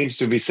data seems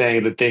to be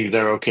saying that things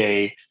are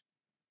okay.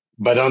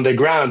 But on the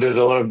ground, there's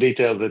a lot of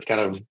details that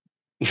kind of,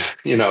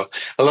 a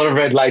lot of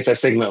red lights are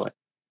signaling.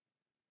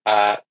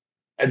 At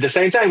the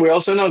same time, we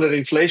also know that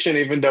inflation,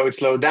 even though it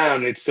slowed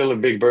down, it's still a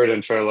big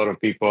burden for a lot of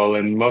people.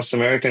 And most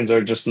Americans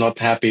are just not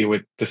happy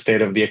with the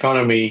state of the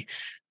economy,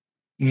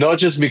 not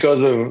just because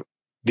of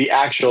the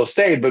actual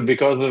state, but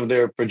because of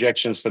their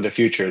projections for the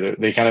future.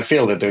 They kind of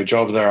feel that their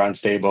jobs are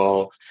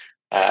unstable,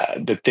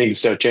 that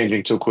things are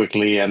changing too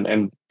quickly,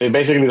 and they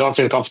basically don't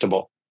feel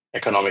comfortable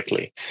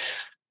economically.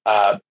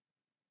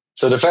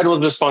 So the Fed was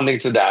responding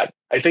to that.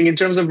 I think in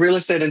terms of real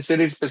estate and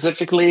cities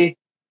specifically,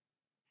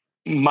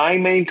 my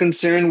main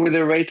concern with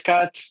the rate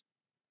cut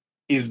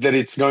is that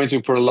it's going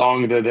to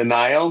prolong the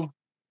denial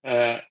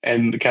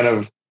and kind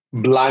of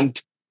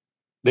blunt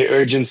the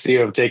urgency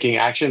of taking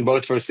action,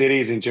 both for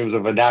cities in terms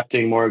of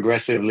adapting more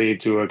aggressively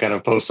to a kind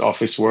of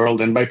post-office world.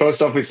 And by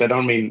post-office, I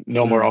don't mean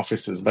no more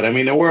offices, but I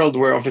mean a world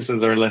where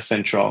offices are less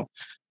central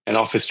and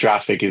office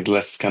traffic is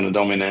less kind of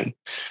dominant.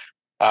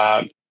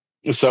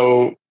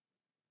 So,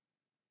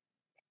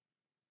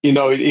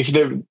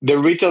 if the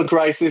retail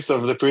crisis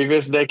of the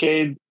previous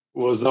decade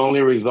was only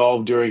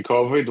resolved during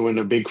COVID, when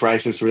a big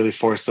crisis really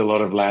forced a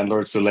lot of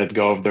landlords to let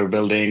go of their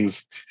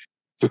buildings,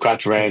 to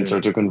cut rents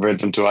or to convert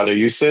them to other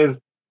uses,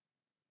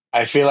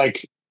 I feel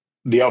like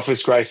the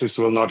office crisis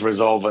will not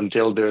resolve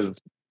until there's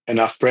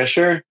enough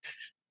pressure.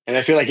 And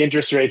I feel like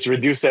interest rates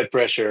reduce that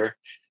pressure,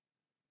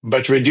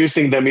 but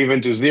reducing them even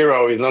to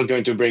zero is not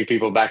going to bring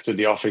people back to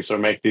the office or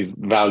make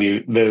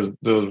those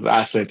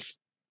assets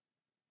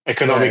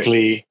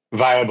economically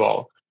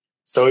viable.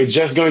 So it's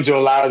just going to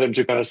allow them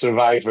to kind of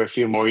survive for a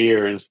few more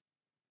years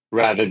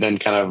rather than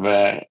kind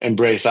of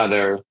embrace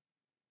try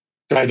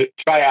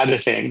other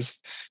things.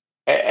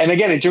 And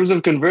again, in terms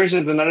of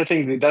conversions and other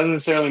things, it doesn't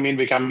necessarily mean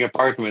becoming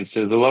apartments.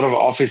 There's a lot of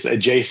office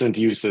adjacent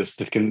uses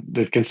that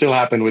can still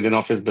happen within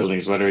office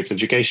buildings, whether it's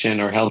education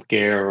or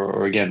healthcare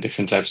or again,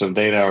 different types of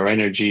data or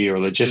energy or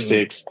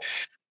logistics.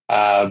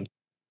 It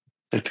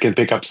can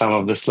pick up some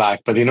of the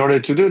slack. But in order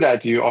to do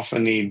that, you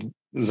often need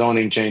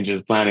zoning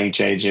changes, planning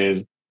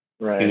changes.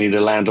 You need the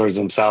landlords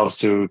themselves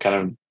to kind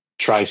of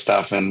try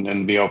stuff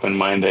and be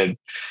open-minded.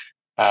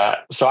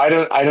 So I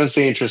don't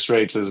see interest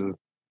rates as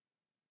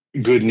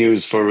good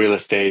news for real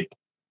estate.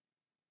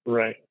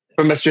 Right.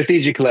 From a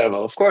strategic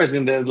level, of course,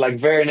 in the like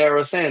very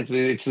narrow sense,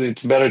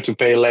 it's better to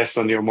pay less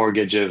on your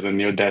mortgages and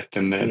your debt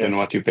than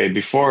what you paid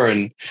before,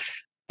 and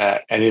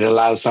it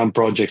allows some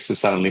projects to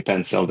suddenly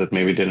pencil that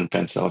maybe didn't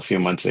pencil a few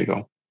months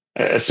ago,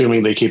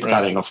 assuming they keep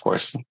cutting, of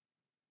course.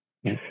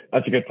 Yeah.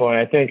 That's a good point.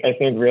 I think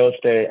real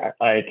estate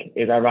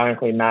is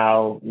ironically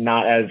now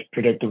not as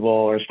predictable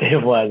or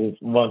stable as it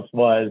once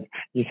was.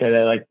 You said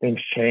that things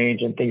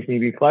change and things need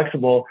to be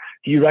flexible.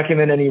 Do you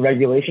recommend any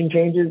regulation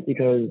changes?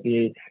 Because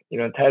the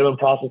entitlement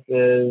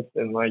processes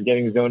and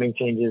getting zoning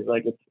changes,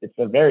 it's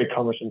a very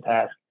cumbersome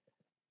task.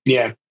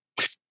 Yeah.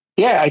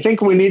 I think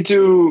we need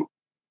to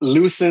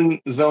loosen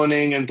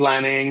zoning and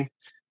planning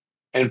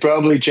and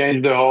probably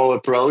change the whole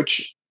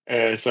approach.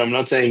 So I'm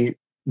not saying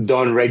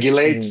don't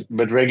regulate,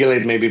 but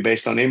regulate maybe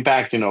based on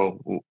impact,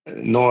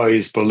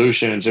 noise,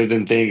 pollution,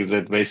 certain things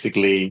that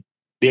basically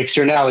the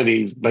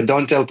externalities, but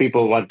don't tell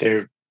people what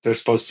they're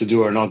supposed to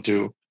do or not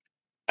do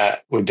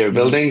with their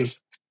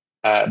buildings,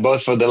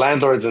 both for the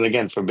landlords and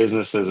again, for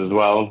businesses as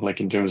well,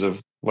 like in terms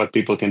of what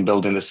people can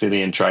build in the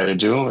city and try to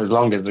do, as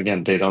long as,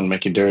 again, they don't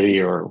make it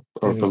dirty or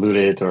pollute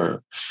it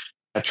or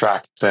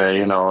attract,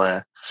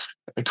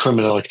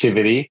 criminal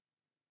activity.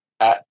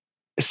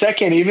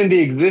 Second, even the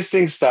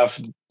existing stuff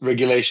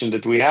regulation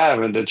that we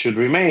have and that should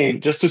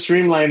remain, just to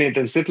streamline it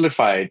and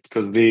simplify it,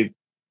 because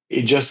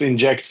it just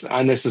injects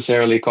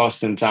unnecessarily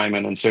cost and time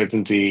and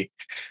uncertainty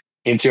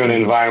into an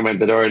environment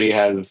that already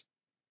has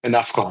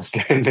enough cost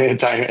and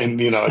time, and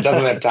it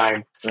doesn't have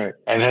time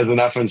and has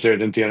enough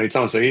uncertainty on its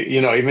own. So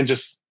even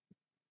just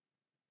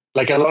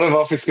like a lot of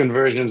office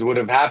conversions would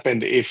have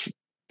happened if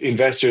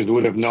investors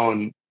would have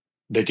known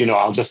that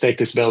I'll just take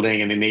this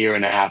building and in a year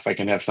and a half I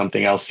can have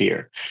something else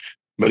here.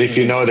 But if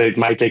you know that it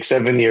might take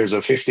 7 years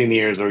or 15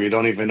 years, or you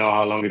don't even know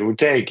how long it would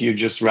take, you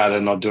just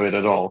rather not do it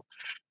at all.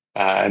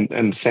 And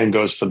the same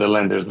goes for the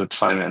lenders that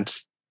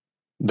finance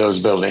those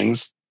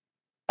buildings.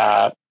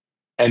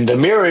 And the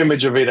mirror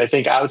image of it, I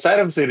think, outside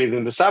of cities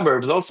in the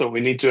suburbs, also, we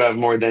need to have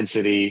more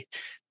density.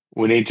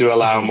 We need to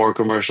allow more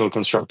commercial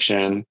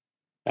construction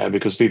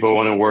because people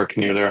want to work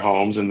near their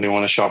homes and they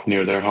want to shop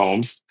near their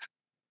homes.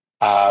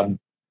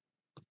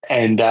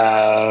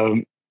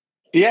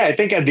 I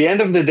think at the end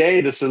of the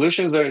day, the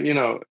solutions are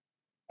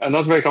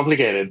not very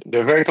complicated.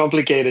 They're very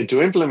complicated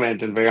to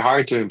implement and very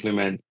hard to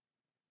implement.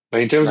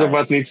 But in terms of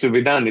what needs to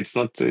be done, it's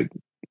not.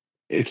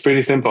 It's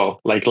pretty simple.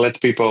 Let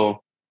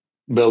people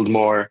build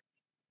more,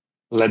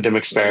 let them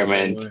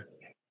experiment,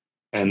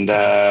 and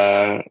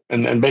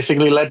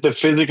basically let the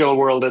physical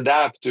world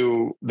adapt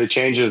to the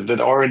changes that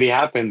already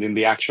happened in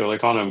the actual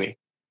economy.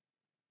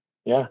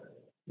 Yeah,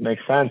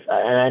 makes sense.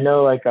 And I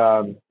know,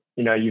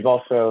 you've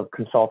also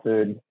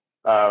consulted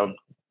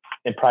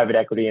in private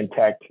equity and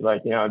tech,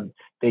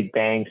 big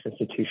banks,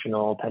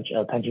 institutional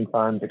pension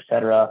funds,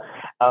 etc.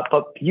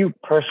 But you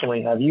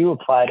personally, have you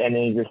applied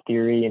any of your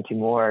theory into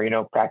more,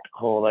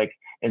 practical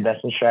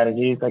investment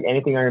strategies?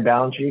 Anything on your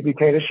balance sheet you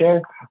care to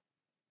share?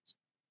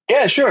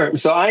 Yeah, sure.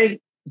 So I,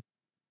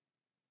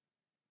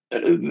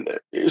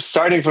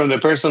 starting from the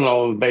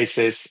personal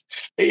basis,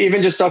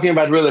 even just talking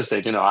about real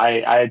estate,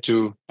 I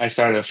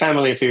started a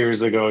family a few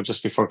years ago,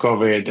 just before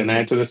COVID, and I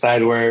had to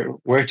decide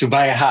where to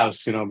buy a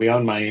house,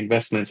 beyond my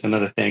investments and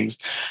other things.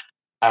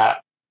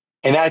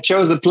 And I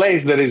chose a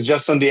place that is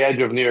just on the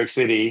edge of New York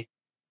City,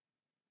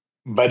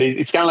 but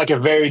it's kind of like a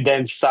very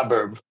dense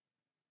suburb,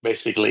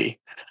 basically,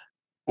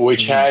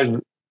 which has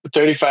a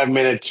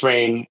 35-minute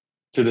train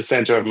to the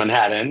center of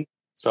Manhattan.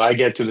 So I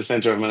get to the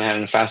center of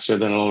Manhattan faster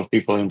than a lot of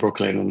people in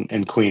Brooklyn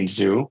and Queens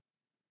do.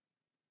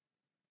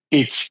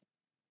 It's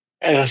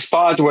in a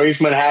spot where if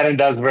Manhattan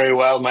does very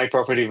well, my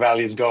property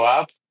values go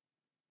up.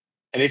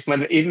 And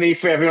even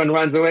if everyone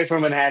runs away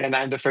from Manhattan,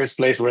 I'm the first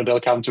place where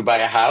they'll come to buy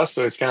a house.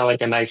 So it's kind of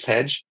like a nice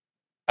hedge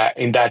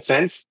in that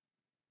sense.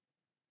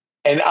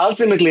 And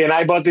ultimately,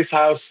 I bought this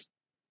house,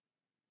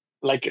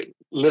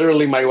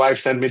 literally my wife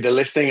sent me the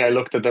listing. I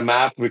looked at the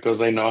map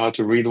because I know how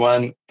to read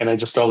one. And I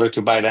just told her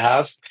to buy the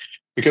house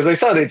because I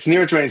saw that it's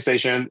near a train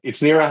station.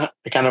 It's near a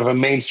kind of a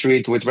main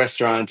street with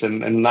restaurants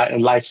and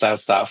lifestyle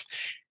stuff.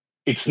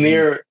 It's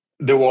near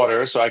the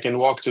water, so I can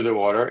walk to the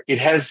water. It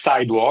has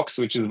sidewalks,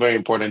 which is very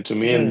important to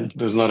me, and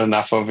there's not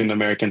enough of in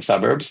American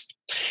suburbs.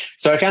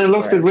 So I kind of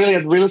looked at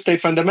real estate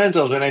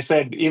fundamentals, and I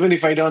said, even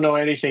if I don't know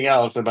anything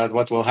else about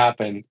what will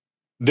happen,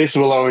 this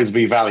will always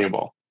be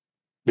valuable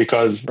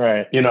because,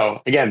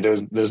 again,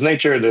 there's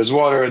nature, there's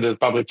water, there's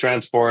public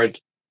transport,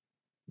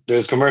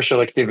 there's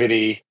commercial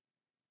activity.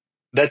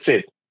 That's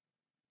it.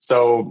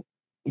 So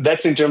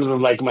that's in terms of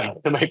like my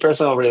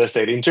personal real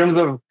estate. In terms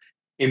of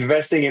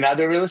investing in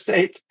other real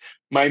estate,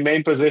 my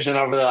main position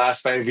over the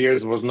last 5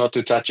 years was not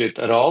to touch it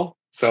at all.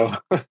 So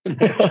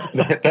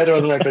that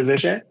was my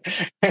position,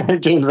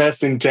 to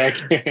invest in tech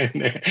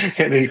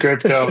and in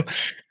crypto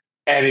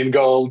and in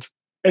gold.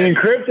 And in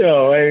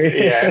crypto,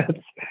 yeah.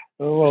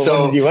 Well,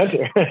 so what did you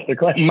enter? The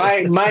question.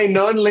 my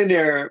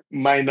nonlinear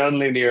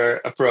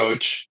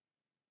approach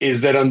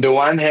is that on the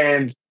one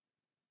hand,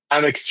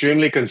 I'm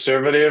extremely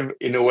conservative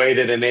in a way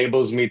that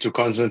enables me to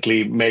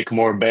constantly make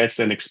more bets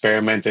and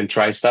experiment and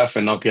try stuff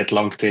and not get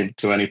locked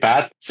into any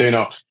path.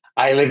 So,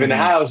 I live in a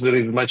house that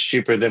is much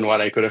cheaper than what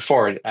I could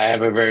afford. I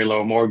have a very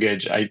low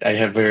mortgage. I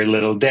have very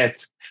little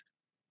debt.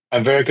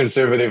 I'm very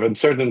conservative on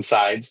certain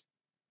sides.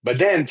 But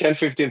then 10,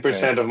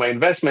 15% of my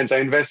investments, I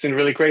invest in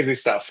really crazy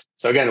stuff.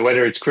 So again,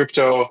 whether it's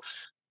crypto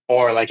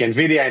or like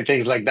NVIDIA and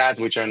things like that,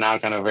 which are now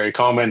kind of very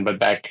common, but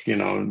back,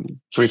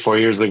 3-4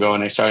 years ago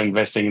when I started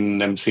investing in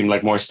them seemed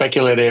like more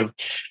speculative.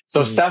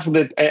 So stuff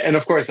that, and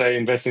of course I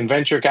invest in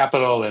venture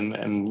capital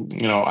and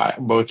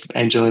both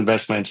angel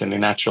investments and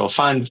in actual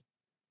funds.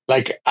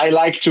 Like I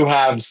like to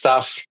have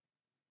stuff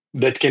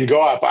that can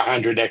go up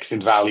 100x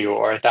in value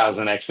or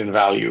 1,000x in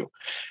value.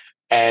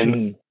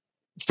 And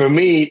for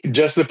me,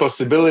 just the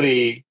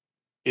possibility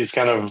is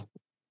kind of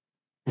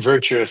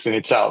virtuous in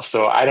itself.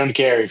 So I don't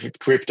care if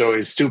crypto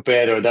is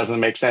stupid or doesn't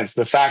make sense.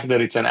 The fact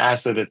that it's an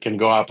asset that can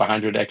go up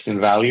 100x in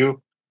value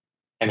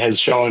and has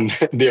shown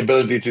the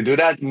ability to do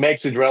that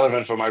makes it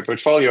relevant for my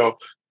portfolio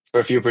for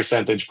a few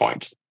percentage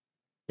points.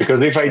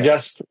 Because if I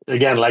just,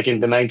 again, like in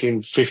the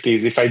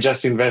 1950s, if I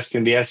just invest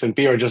in the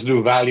S&P or just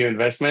do value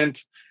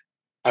investment,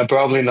 I'm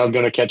probably not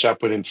going to catch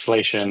up with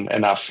inflation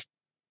enough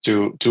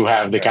to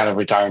have the kind of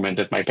retirement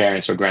that my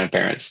parents or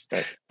grandparents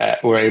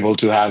were able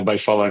to have by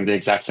following the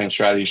exact same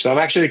strategy. So I'm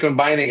actually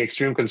combining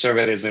extreme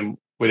conservatism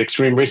with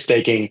extreme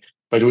risk-taking,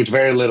 but with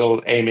very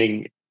little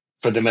aiming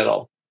for the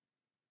middle.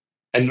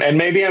 And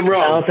maybe I'm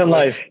wrong. Balance in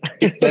life.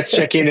 Let's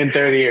check in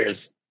 30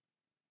 years.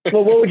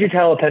 Well, what would you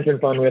tell a pension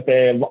fund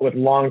with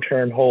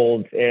long-term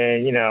holds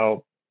in,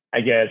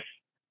 I guess,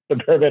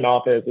 suburban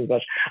office and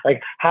such?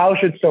 Like, how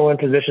should someone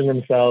position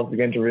themselves to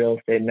get into real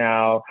estate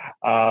now?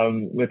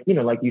 With,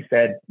 like you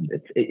said,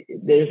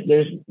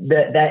 there's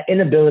that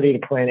inability to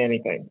plan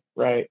anything,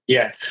 right?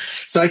 Yeah.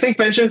 So I think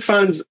pension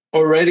funds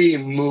already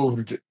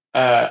moved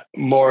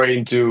more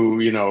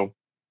into,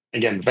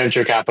 again,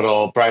 venture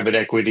capital, private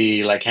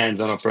equity, like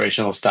hands-on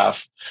operational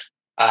stuff.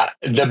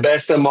 The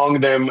best among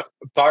them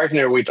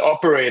partner with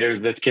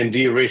operators that can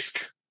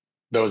de-risk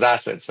those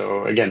assets.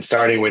 So again,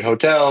 starting with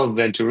hotel,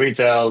 then to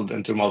retail,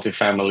 then to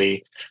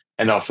multifamily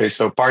and office.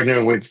 So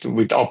partnering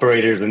with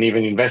operators and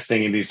even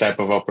investing in these type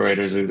of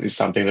operators is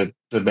something that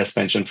the best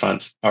pension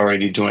funds are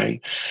already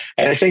doing.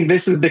 And I think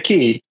this is the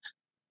key.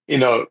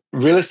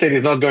 Real estate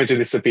is not going to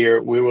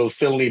disappear. We will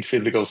still need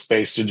physical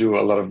space to do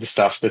a lot of the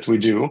stuff that we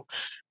do.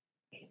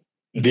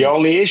 The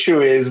only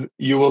issue is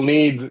you will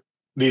need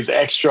these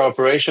extra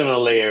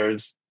operational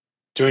layers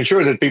to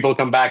ensure that people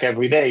come back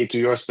every day to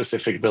your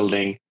specific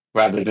building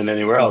rather than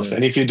anywhere else.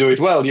 And if you do it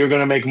well, you're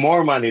going to make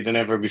more money than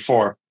ever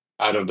before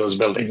out of those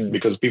buildings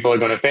because people are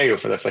going to pay you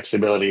for the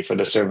flexibility, for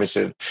the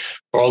services,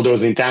 for all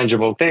those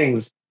intangible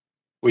things,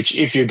 which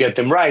if you get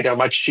them right are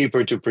much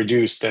cheaper to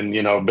produce than,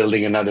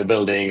 building another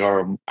building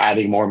or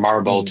adding more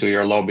marble to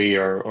your lobby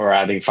or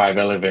adding 5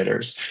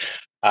 elevators.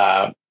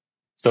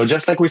 So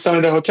just like we saw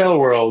in the hotel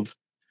world,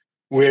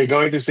 we're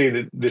going to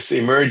see this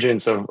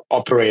emergence of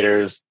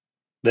operators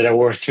that are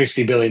worth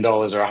 $50 billion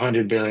or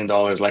 $100 billion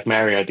like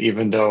Marriott,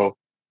 even though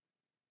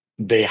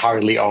they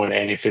hardly own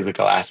any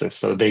physical assets.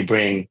 So they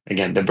bring,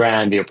 again, the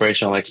brand, the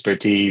operational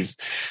expertise,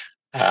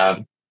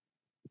 the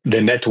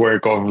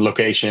network of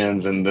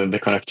locations and the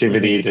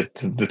connectivity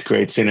that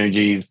creates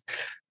synergies.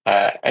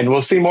 And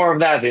we'll see more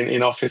of that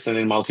in office and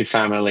in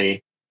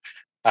multifamily.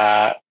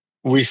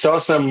 We saw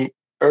some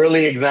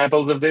early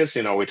examples of this,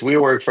 with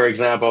WeWork, for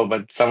example,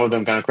 but some of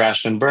them kind of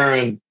crashed and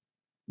burned.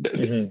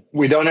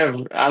 We don't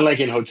have, unlike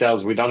in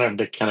hotels, we don't have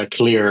the kind of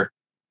clear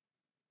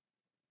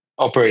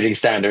operating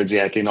standards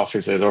yet in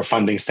offices or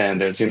funding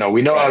standards.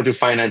 We know how to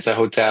finance a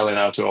hotel and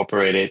how to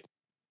operate it,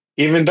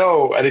 even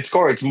though at its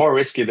core, it's more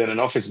risky than an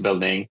office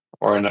building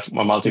or in a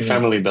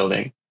multifamily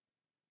building.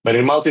 But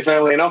in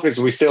multifamily and office,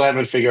 we still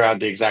haven't figured out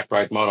the exact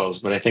right models.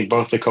 But I think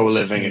both the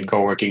co-living and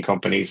co-working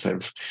companies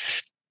have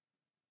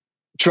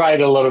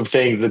tried a lot of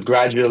things that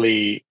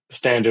gradually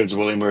standards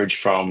will emerge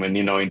from. And,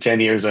 in 10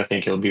 years, I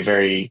think it'll be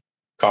very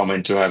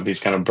common to have these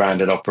kind of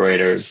branded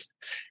operators.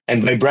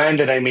 And by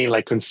branded, I mean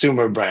like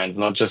consumer brand,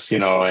 not just,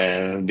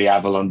 the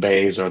Avalon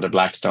Bays or the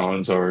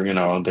Blackstones or,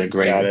 the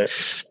great. Got it.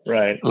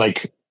 Right.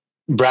 Like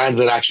brands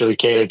that actually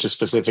cater to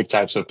specific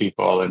types of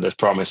people and that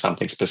promise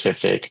something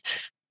specific.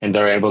 And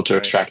they're able to Right.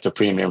 extract a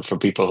premium for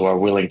people who are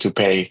willing to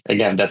pay,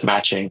 again, that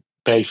matching,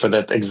 pay for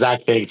that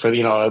exact thing for,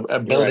 a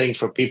Right. building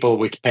for people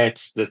with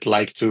pets that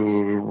like to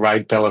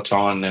ride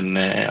Peloton and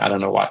I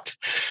don't know what,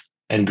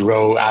 and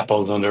grow Right.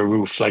 apples on their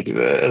roof, like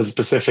as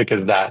specific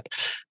as that.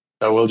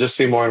 So we'll just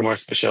see more and more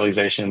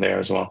specialization there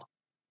as well.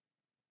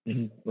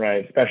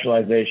 Right,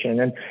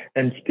 specialization,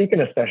 and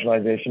speaking of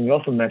specialization, you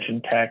also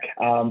mentioned tech.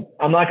 I'm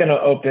not going to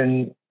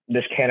open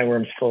this can of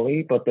worms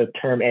fully, but the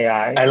term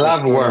AI I gets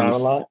love thrown around a worms.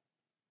 lot.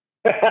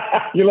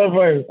 You love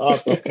worms,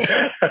 awesome.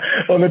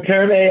 Well, the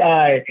term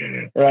AI,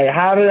 right?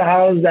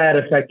 How is that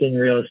affecting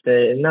real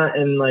estate? And not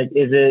and like,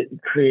 is it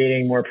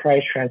creating more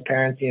price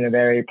transparency in a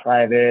very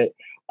private,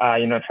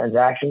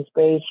 transaction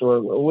space, or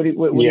what do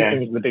you Yeah.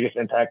 think is the biggest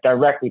impact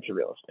directly to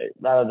real estate,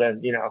 rather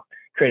than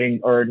creating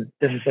or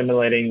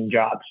disassimilating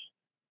jobs?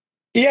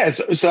 Yeah.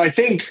 So I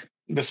think,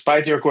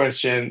 despite your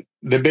question,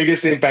 the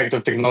biggest impact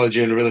of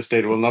technology in real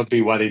estate will not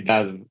be what it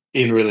does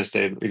in real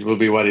estate. It will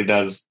be what it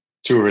does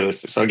to real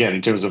estate. So again,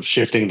 in terms of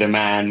shifting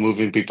demand,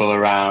 moving people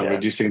around, Yeah.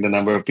 reducing the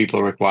number of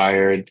people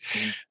required,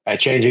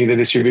 changing the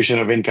distribution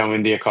of income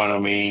in the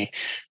economy,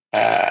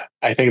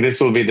 I think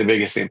this will be the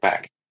biggest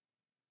impact.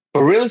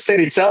 For real estate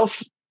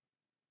itself,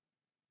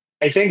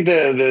 I think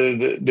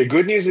the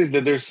good news is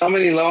that there's so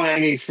many low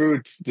hanging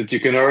fruits that you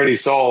can already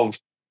solve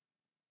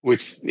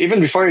with, even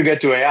before you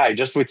get to AI,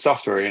 just with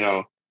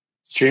software,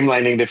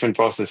 streamlining different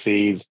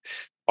processes,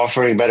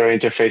 offering better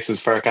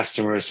interfaces for our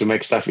customers to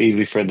make stuff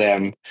easy for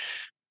them.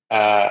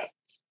 Uh,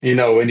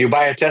 when you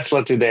buy a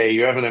Tesla today,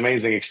 you have an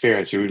amazing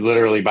experience. You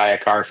literally buy a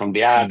car from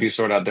the app, Mm-hmm. you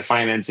sort out the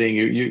financing,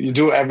 you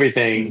do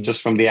everything Mm-hmm.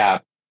 just from the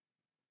app.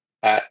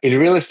 In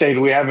real estate,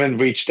 we haven't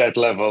reached that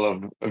level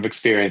of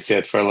experience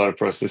yet for a lot of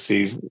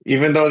processes,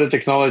 even though the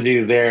technology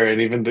is there and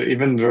even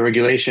the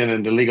regulation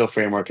and the legal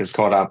framework is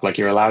caught up. Like,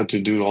 you're allowed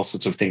to do all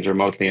sorts of things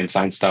remotely and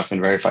sign stuff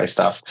and verify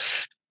stuff.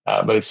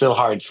 But it's still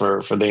hard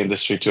for the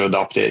industry to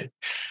adopt it.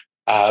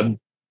 Um,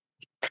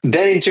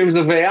 then in terms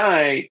of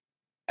I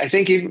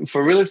think even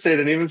for real estate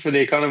and even for the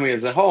economy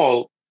as a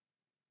whole,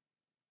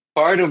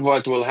 part of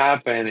what will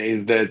happen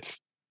is that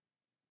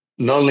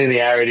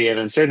nonlinearity and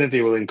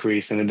uncertainty will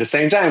increase. And at the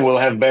same time, we'll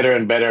have better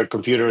and better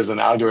computers and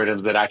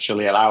algorithms that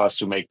actually allow us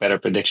to make better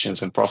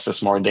predictions and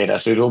process more data.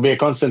 So it will be a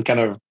constant kind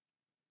of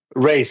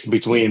race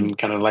between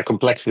kind of like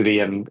complexity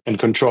and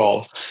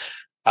control.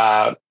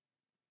 Uh,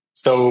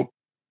 so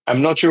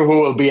I'm not sure who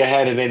will be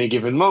ahead at any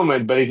given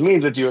moment, but it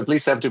means that you at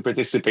least have to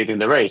participate in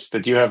the race,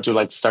 that you have to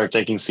like start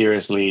taking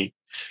seriously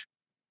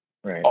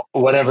Right.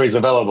 whatever is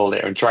available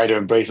there and try to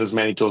embrace as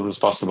many tools as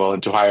possible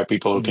and to hire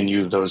people who can Mm-hmm.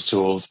 use those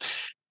tools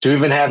to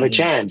even have a Mm-hmm.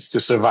 chance to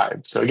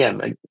survive. So again,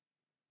 like,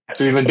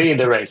 to even be in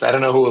the race. I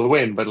don't know who will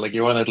win, but like,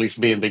 you want to at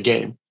least be in the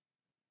game.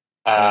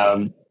 Right.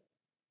 Um,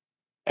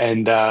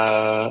 and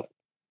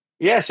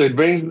yeah, so it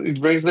brings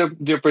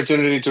the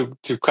opportunity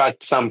to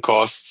cut some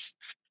costs.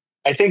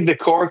 I think the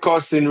core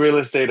costs in real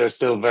estate are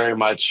still very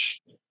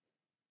much,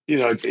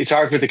 it's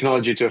hard for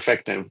technology to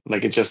affect them.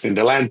 Like, it's just in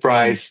the land Mm-hmm.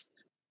 price,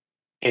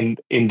 in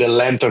the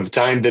length of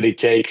time that it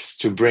takes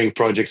to bring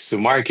projects to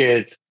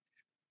market.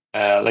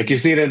 Like, you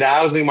see it in the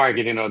housing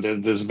market,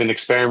 there's been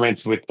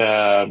experiments with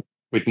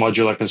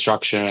modular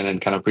construction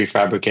and kind of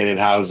prefabricated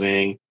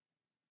housing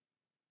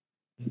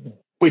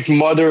with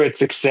moderate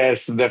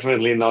success,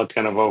 definitely not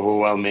kind of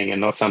overwhelming and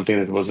not something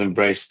that was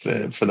embraced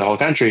for the whole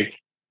country.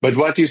 But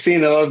what you see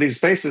in a lot of these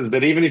spaces,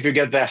 that even if you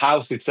get the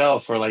house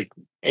itself for like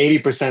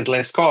 80%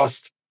 less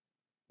cost,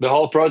 the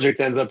whole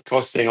project ends up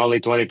costing only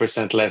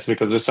 20% less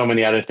because there's so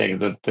many other things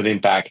that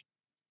impact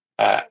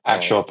Right.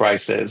 actual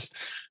prices.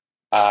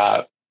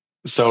 Uh,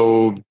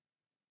 so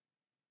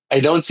I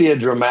don't see a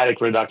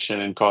dramatic reduction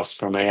in cost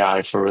from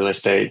AI for real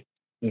estate.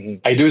 Mm-hmm.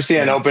 I do see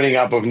an Mm-hmm. opening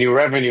up of new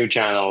revenue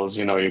channels.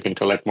 You can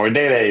collect more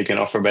data, you can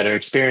offer better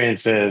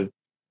experiences,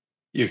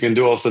 you can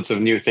do all sorts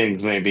of new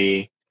things,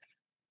 maybe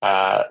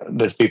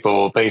that people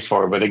will pay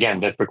for. But again,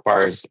 that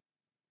requires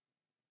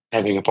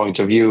having a point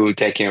of view,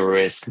 taking a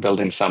risk,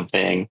 building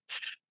something,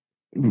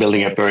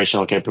 building Right.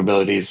 operational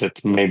capabilities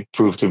that may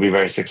prove to be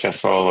very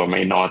successful or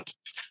may not.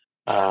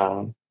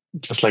 Uh,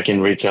 just like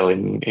in retail,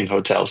 in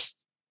hotels.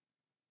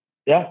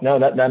 Yeah, no,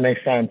 that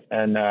makes sense,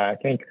 and I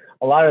think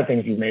a lot of the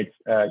things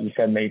you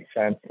said made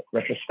sense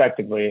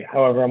retrospectively.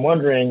 However, I'm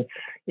wondering,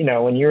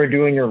 when you were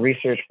doing your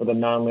research for the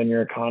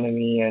nonlinear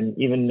economy, and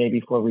even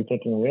maybe for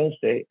rethinking real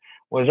estate,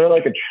 was there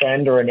like a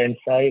trend or an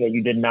insight that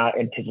you did not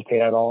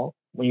anticipate at all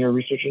when you were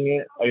researching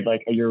it,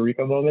 like a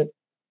eureka moment?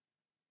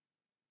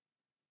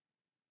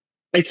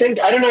 I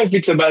don't know if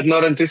it's about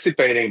not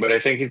anticipating, but I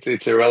think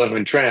it's a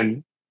relevant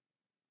trend.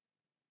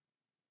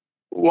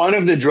 One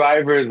of the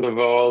drivers of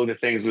all the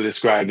things we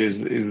described is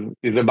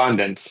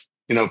abundance.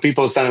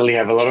 People suddenly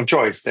have a lot of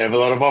choice. They have a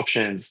lot of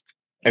options.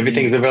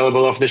 Everything's Mm-hmm.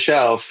 available off the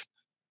shelf.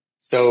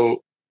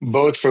 So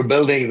both for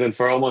buildings and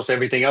for almost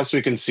everything else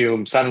we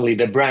consume, suddenly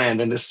the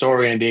brand and the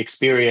story and the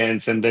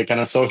experience and the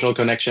kind of social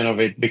connection of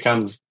it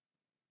becomes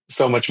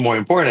so much more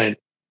important.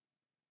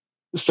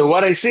 So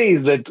what I see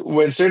is that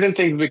when certain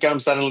things become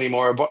suddenly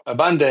more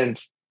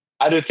abundant,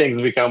 other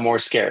things become more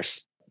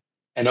scarce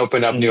and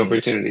open up new Mm-hmm.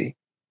 opportunity.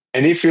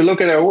 And if you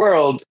look at our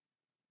world,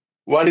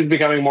 what is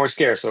becoming more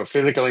scarce? So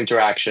physical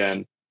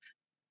interaction,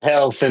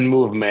 health and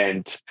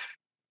movement.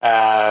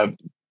 Uh,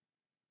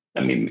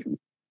 I mean,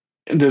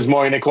 there's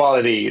more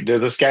inequality.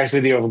 There's a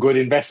scarcity of good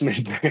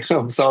investment,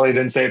 of solid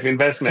and safe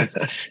investments.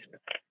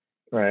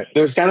 Right.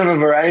 There's kind of a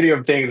variety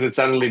of things that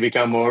suddenly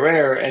become more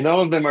rare, and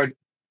all of them are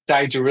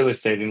tied to real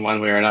estate in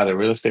one way or another.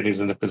 Real estate is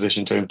in a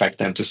position to impact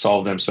them, to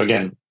solve them. So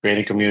again,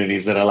 creating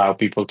communities that allow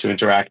people to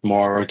interact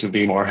more or to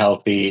be more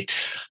healthy,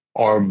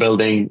 or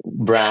building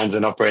brands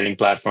and operating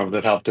platforms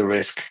that help to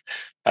risk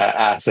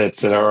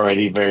assets that are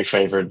already very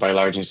favored by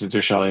large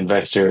institutional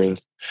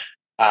investors.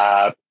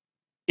 Uh,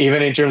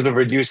 Even in terms of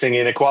reducing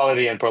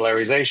inequality and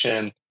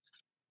polarization,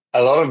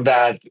 a lot of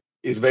that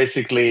is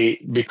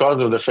basically because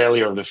of the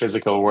failure of the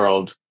physical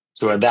world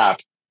to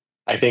adapt.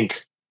 I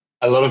think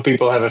a lot of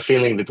people have a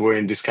feeling that we're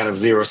in this kind of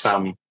zero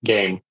sum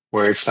game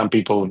where if some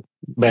people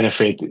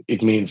benefit,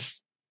 it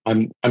means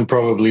I'm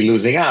probably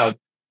losing out.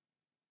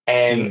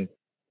 And Mm.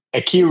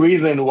 a key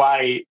reason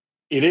why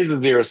it is a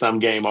zero sum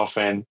game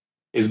often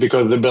is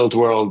because the built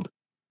world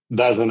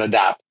doesn't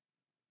adapt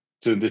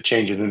to the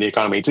changes in the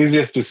economy. It's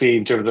easiest to see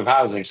in terms of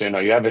housing. So,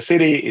 you have a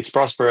city, it's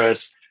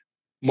prosperous,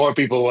 more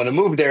people want to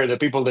move there. The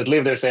people that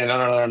live there say, no,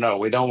 no, no, no,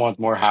 we don't want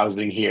more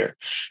housing here.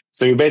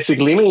 So you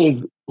basically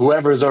mean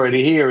whoever is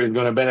already here is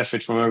going to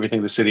benefit from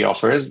everything the city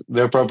offers.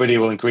 Their property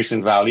will increase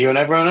in value, and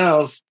everyone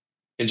else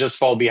can just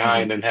fall Mm-hmm.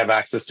 behind and have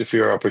access to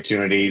fewer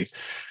opportunities,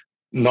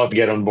 not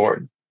get on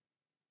board.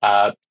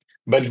 Uh,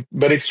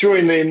 but it's true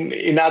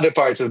in other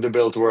parts of the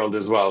built world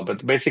as well.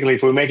 But basically,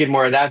 if we make it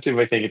more adaptive,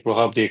 I think it will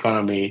help the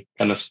economy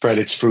kind of spread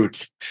its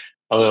fruits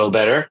a little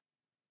better.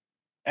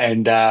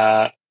 And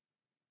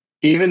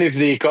even if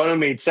the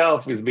economy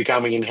itself is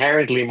becoming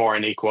inherently more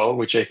unequal,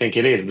 which I think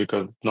it is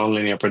because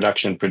nonlinear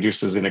production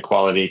produces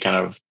inequality kind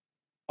of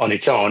on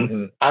its own,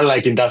 Mm-hmm.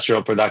 unlike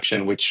industrial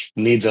production, which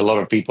needs a lot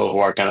of people who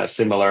are kind of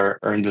similar,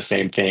 earn the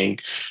same thing,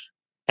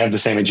 have the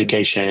same Mm-hmm.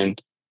 education,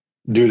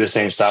 do the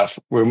same stuff.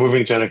 We're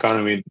moving to an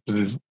economy that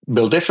is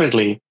built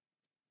differently.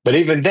 But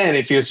even then,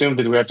 if you assume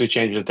that we have to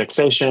change the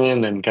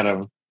taxation and kind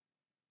of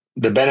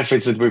the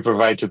benefits that we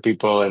provide to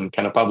people and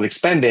kind of public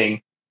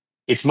spending,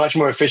 it's much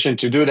more efficient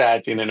to do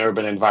that in an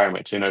urban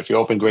environment. If you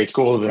open great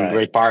schools and Right.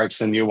 great parks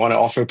and you want to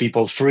offer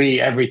people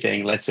free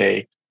everything, let's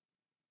say,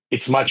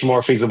 it's much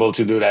more feasible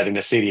to do that in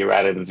a city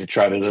rather than to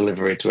try to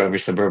deliver it to every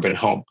suburban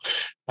home.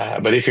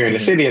 But if you're in a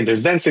Mm-hmm. city and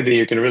there's density,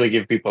 you can really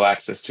give people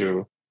access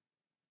to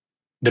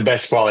the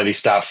best quality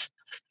stuff,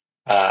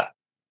 uh,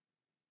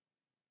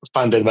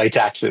 funded by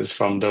taxes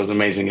from those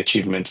amazing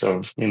achievements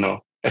of,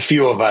 a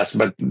few of us,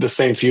 but the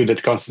same few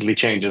that constantly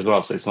change as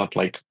well. So it's not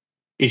like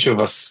each of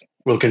us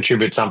will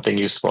contribute something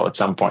useful at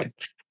some point.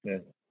 Yeah.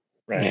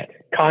 Right. Yeah.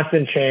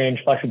 Constant change,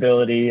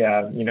 flexibility.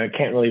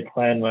 Can't really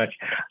plan much.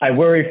 I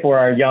worry for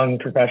our young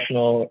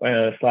professional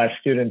slash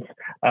students.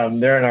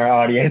 They're in our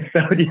audience.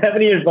 So, do you have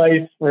any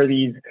advice for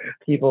these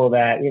people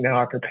that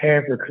are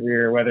preparing for a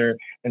career, whether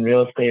in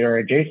real estate or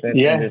adjacent, in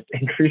Yeah. this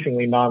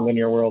increasingly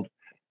nonlinear world?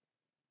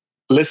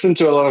 Listen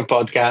to a lot of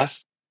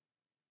podcasts.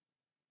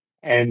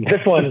 And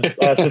This one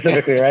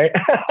specifically, right?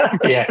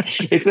 yeah,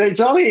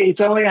 it's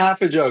only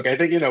half a joke. I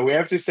think we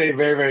have to stay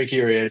very, very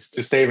curious,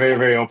 to stay very,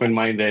 very open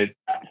minded,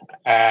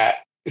 uh,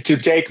 to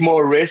take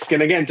more risk.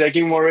 And again,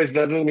 taking more risk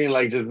doesn't mean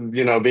like just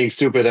being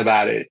stupid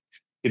about it.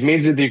 It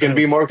means that you can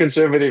be more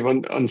conservative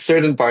on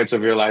certain parts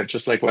of your life,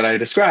 just like what I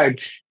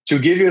described, to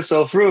give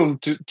yourself room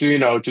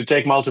to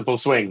take multiple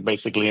swings,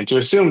 basically, and to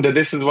assume that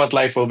this is what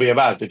life will be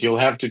about. That you'll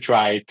have to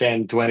try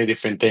 10, 20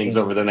 different things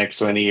over the next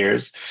 20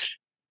 years,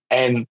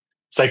 and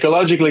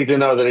psychologically to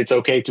know that it's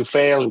okay to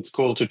fail, it's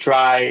cool to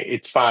try,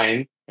 it's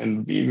fine,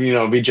 and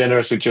be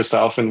generous with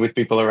yourself and with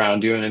people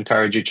around you and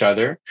encourage each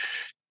other.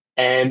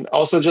 And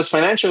also just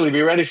financially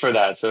be ready for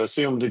that. So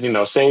assume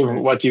that save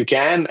Right. what you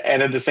can,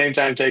 and at the same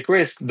time take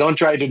risk. Don't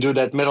try to do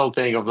that middle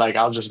thing of like,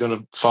 I'm just going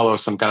to follow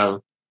some kind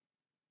of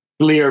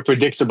clear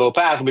predictable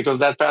path, because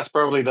that path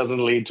probably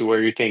doesn't lead to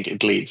where you think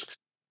it leads,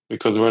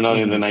 because we're not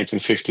in the Mm-hmm.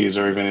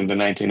 1950s or even in the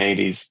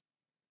 1980s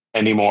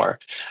anymore.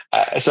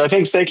 So I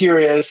think stay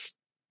curious,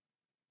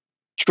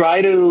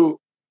 try to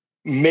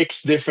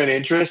mix different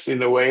interests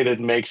in a way that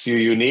makes you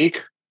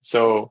unique.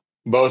 So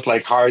both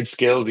like hard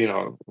skills,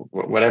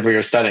 whatever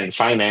you're studying,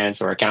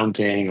 finance or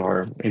accounting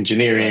or Right.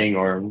 engineering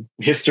or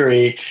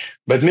history,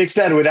 but mix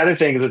that with other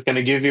things that going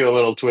to give you a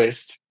little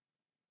twist.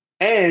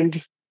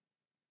 And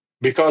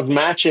because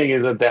matching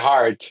is at the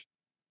heart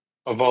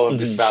of all of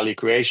this Mm-hmm. value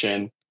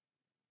creation,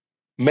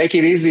 make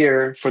it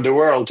easier for the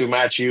world to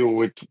match you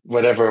with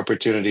whatever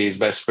opportunity is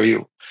best for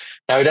you.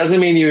 Now, it doesn't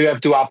mean you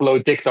have to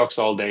upload TikToks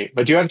all day,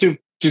 but you have to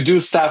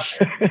do stuff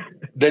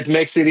that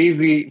makes it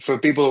easy for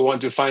people who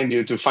want to find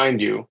you to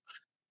find you.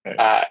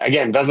 Right.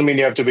 Again, doesn't mean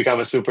you have to become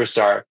a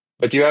superstar,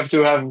 but you have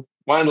to have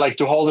one, like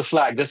to hold a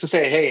flag, just to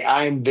say, hey,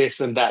 I'm this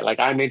and that. Like,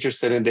 I'm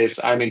interested in this,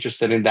 I'm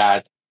interested in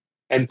that,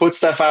 and put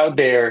stuff out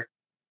there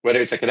whether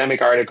it's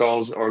academic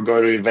articles or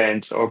go to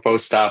events or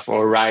post stuff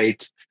or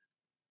write.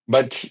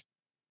 But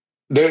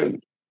there,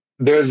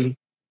 there's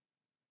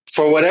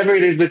for whatever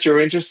it is that you're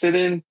interested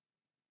in,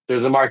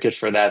 there's a market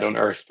for that on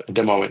Earth at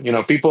the moment.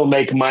 People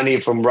make money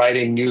from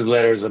writing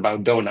newsletters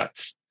about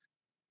donuts.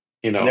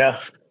 Yeah.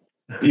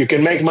 You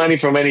can make money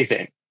from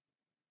anything,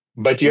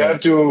 but you Yeah. have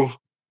to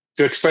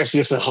express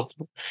yourself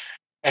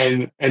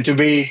and to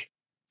be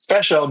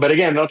special. But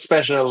again, not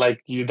special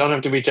like you don't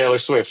have to be Taylor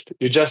Swift.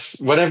 You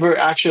just whatever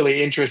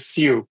actually interests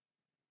you,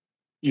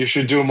 you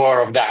should do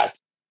more of that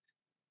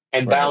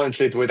and Right.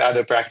 balance it with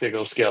other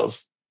practical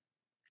skills.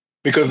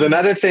 Because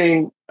another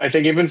thing, I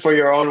think, even for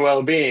your own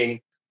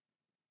well-being,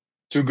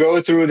 to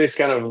go through this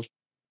kind of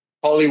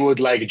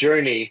Hollywood-like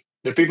journey,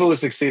 the people who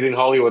succeed in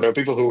Hollywood are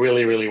people who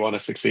really, really want to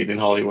succeed in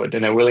Hollywood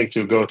and are willing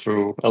to go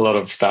through a lot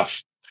of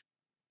stuff.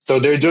 So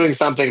they're doing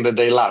something that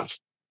they love.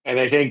 And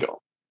I think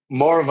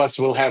more of us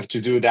will have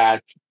to do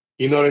that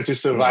in order to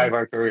survive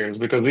our careers.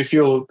 Because if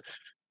you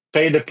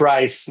pay the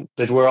price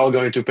that we're all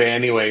going to pay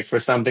anyway for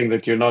something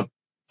that you're not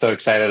so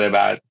excited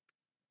about,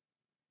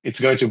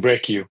 it's going to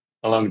break you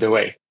along the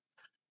way.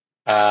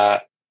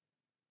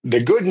 The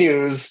good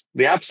news,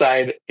 the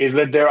upside, is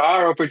that there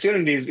are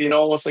opportunities in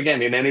almost,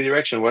 again, in any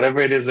direction.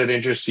 Whatever it is that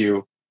interests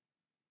you,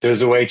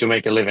 there's a way to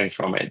make a living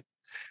from it.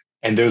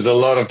 And there's a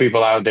lot of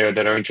people out there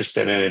that are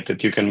interested in it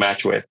that you can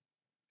match with.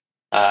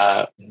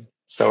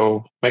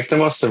 So make the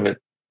most of it.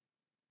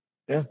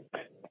 Yeah.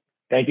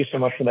 Thank you so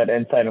much for that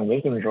insight and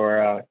wisdom,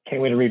 Dror. Can't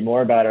wait to read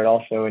more about it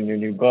also in your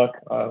new book.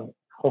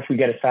 Hopefully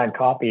get a signed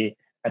copy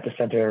at the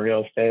Center of Real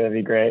Estate. That'd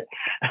be great.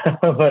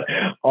 But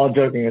all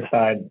joking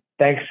aside,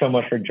 thanks so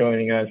much for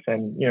joining us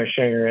and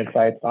sharing your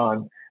insights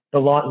on the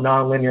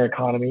nonlinear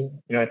economy,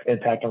 its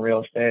impact on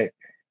real estate.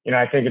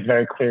 I think it's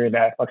very clear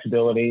that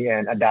flexibility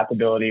and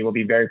adaptability will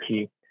be very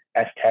key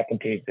as tech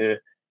continues to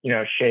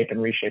shape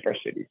and reshape our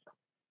cities.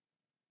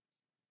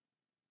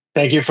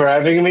 Thank you for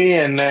having me,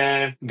 and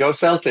go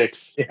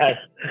Celtics. Yes,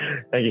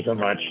 thank you so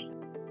much.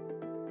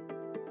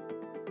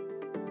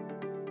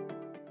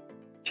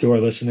 To our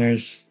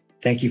listeners,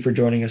 thank you for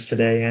joining us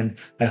today, and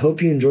I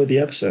hope you enjoyed the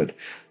episode.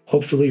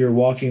 Hopefully, you're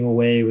walking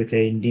away with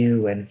a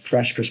new and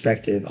fresh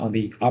perspective on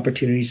the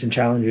opportunities and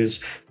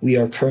challenges we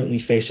are currently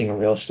facing in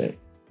real estate.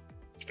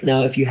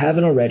 Now, if you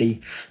haven't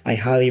already, I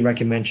highly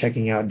recommend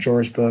checking out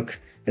Dror's book.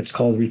 It's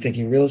called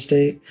Rethinking Real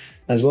Estate,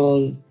 as well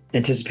as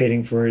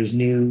anticipating for his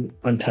new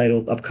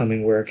untitled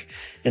upcoming work.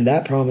 And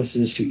that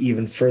promises to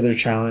even further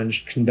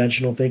challenge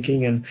conventional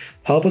thinking and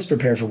help us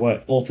prepare for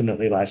what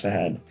ultimately lies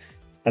ahead.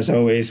 As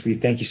always, we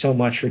thank you so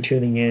much for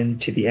tuning in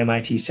to the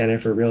MIT Center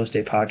for Real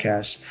Estate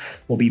podcast.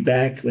 We'll be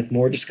back with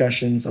more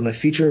discussions on the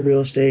future of real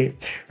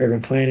estate,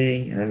 urban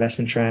planning, and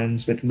investment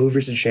trends with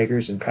movers and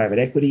shakers in private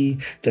equity,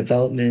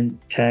 development,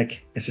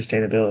 tech, and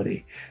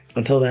sustainability.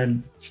 Until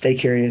then, stay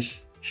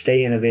curious,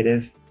 stay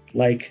innovative,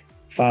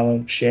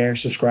 follow, share,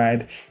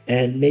 subscribe,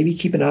 and maybe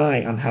keep an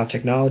eye on how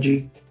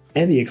technology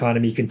and the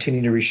economy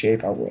continue to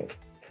reshape our world.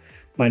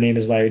 My name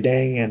is Larry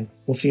Deng, and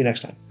we'll see you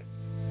next time.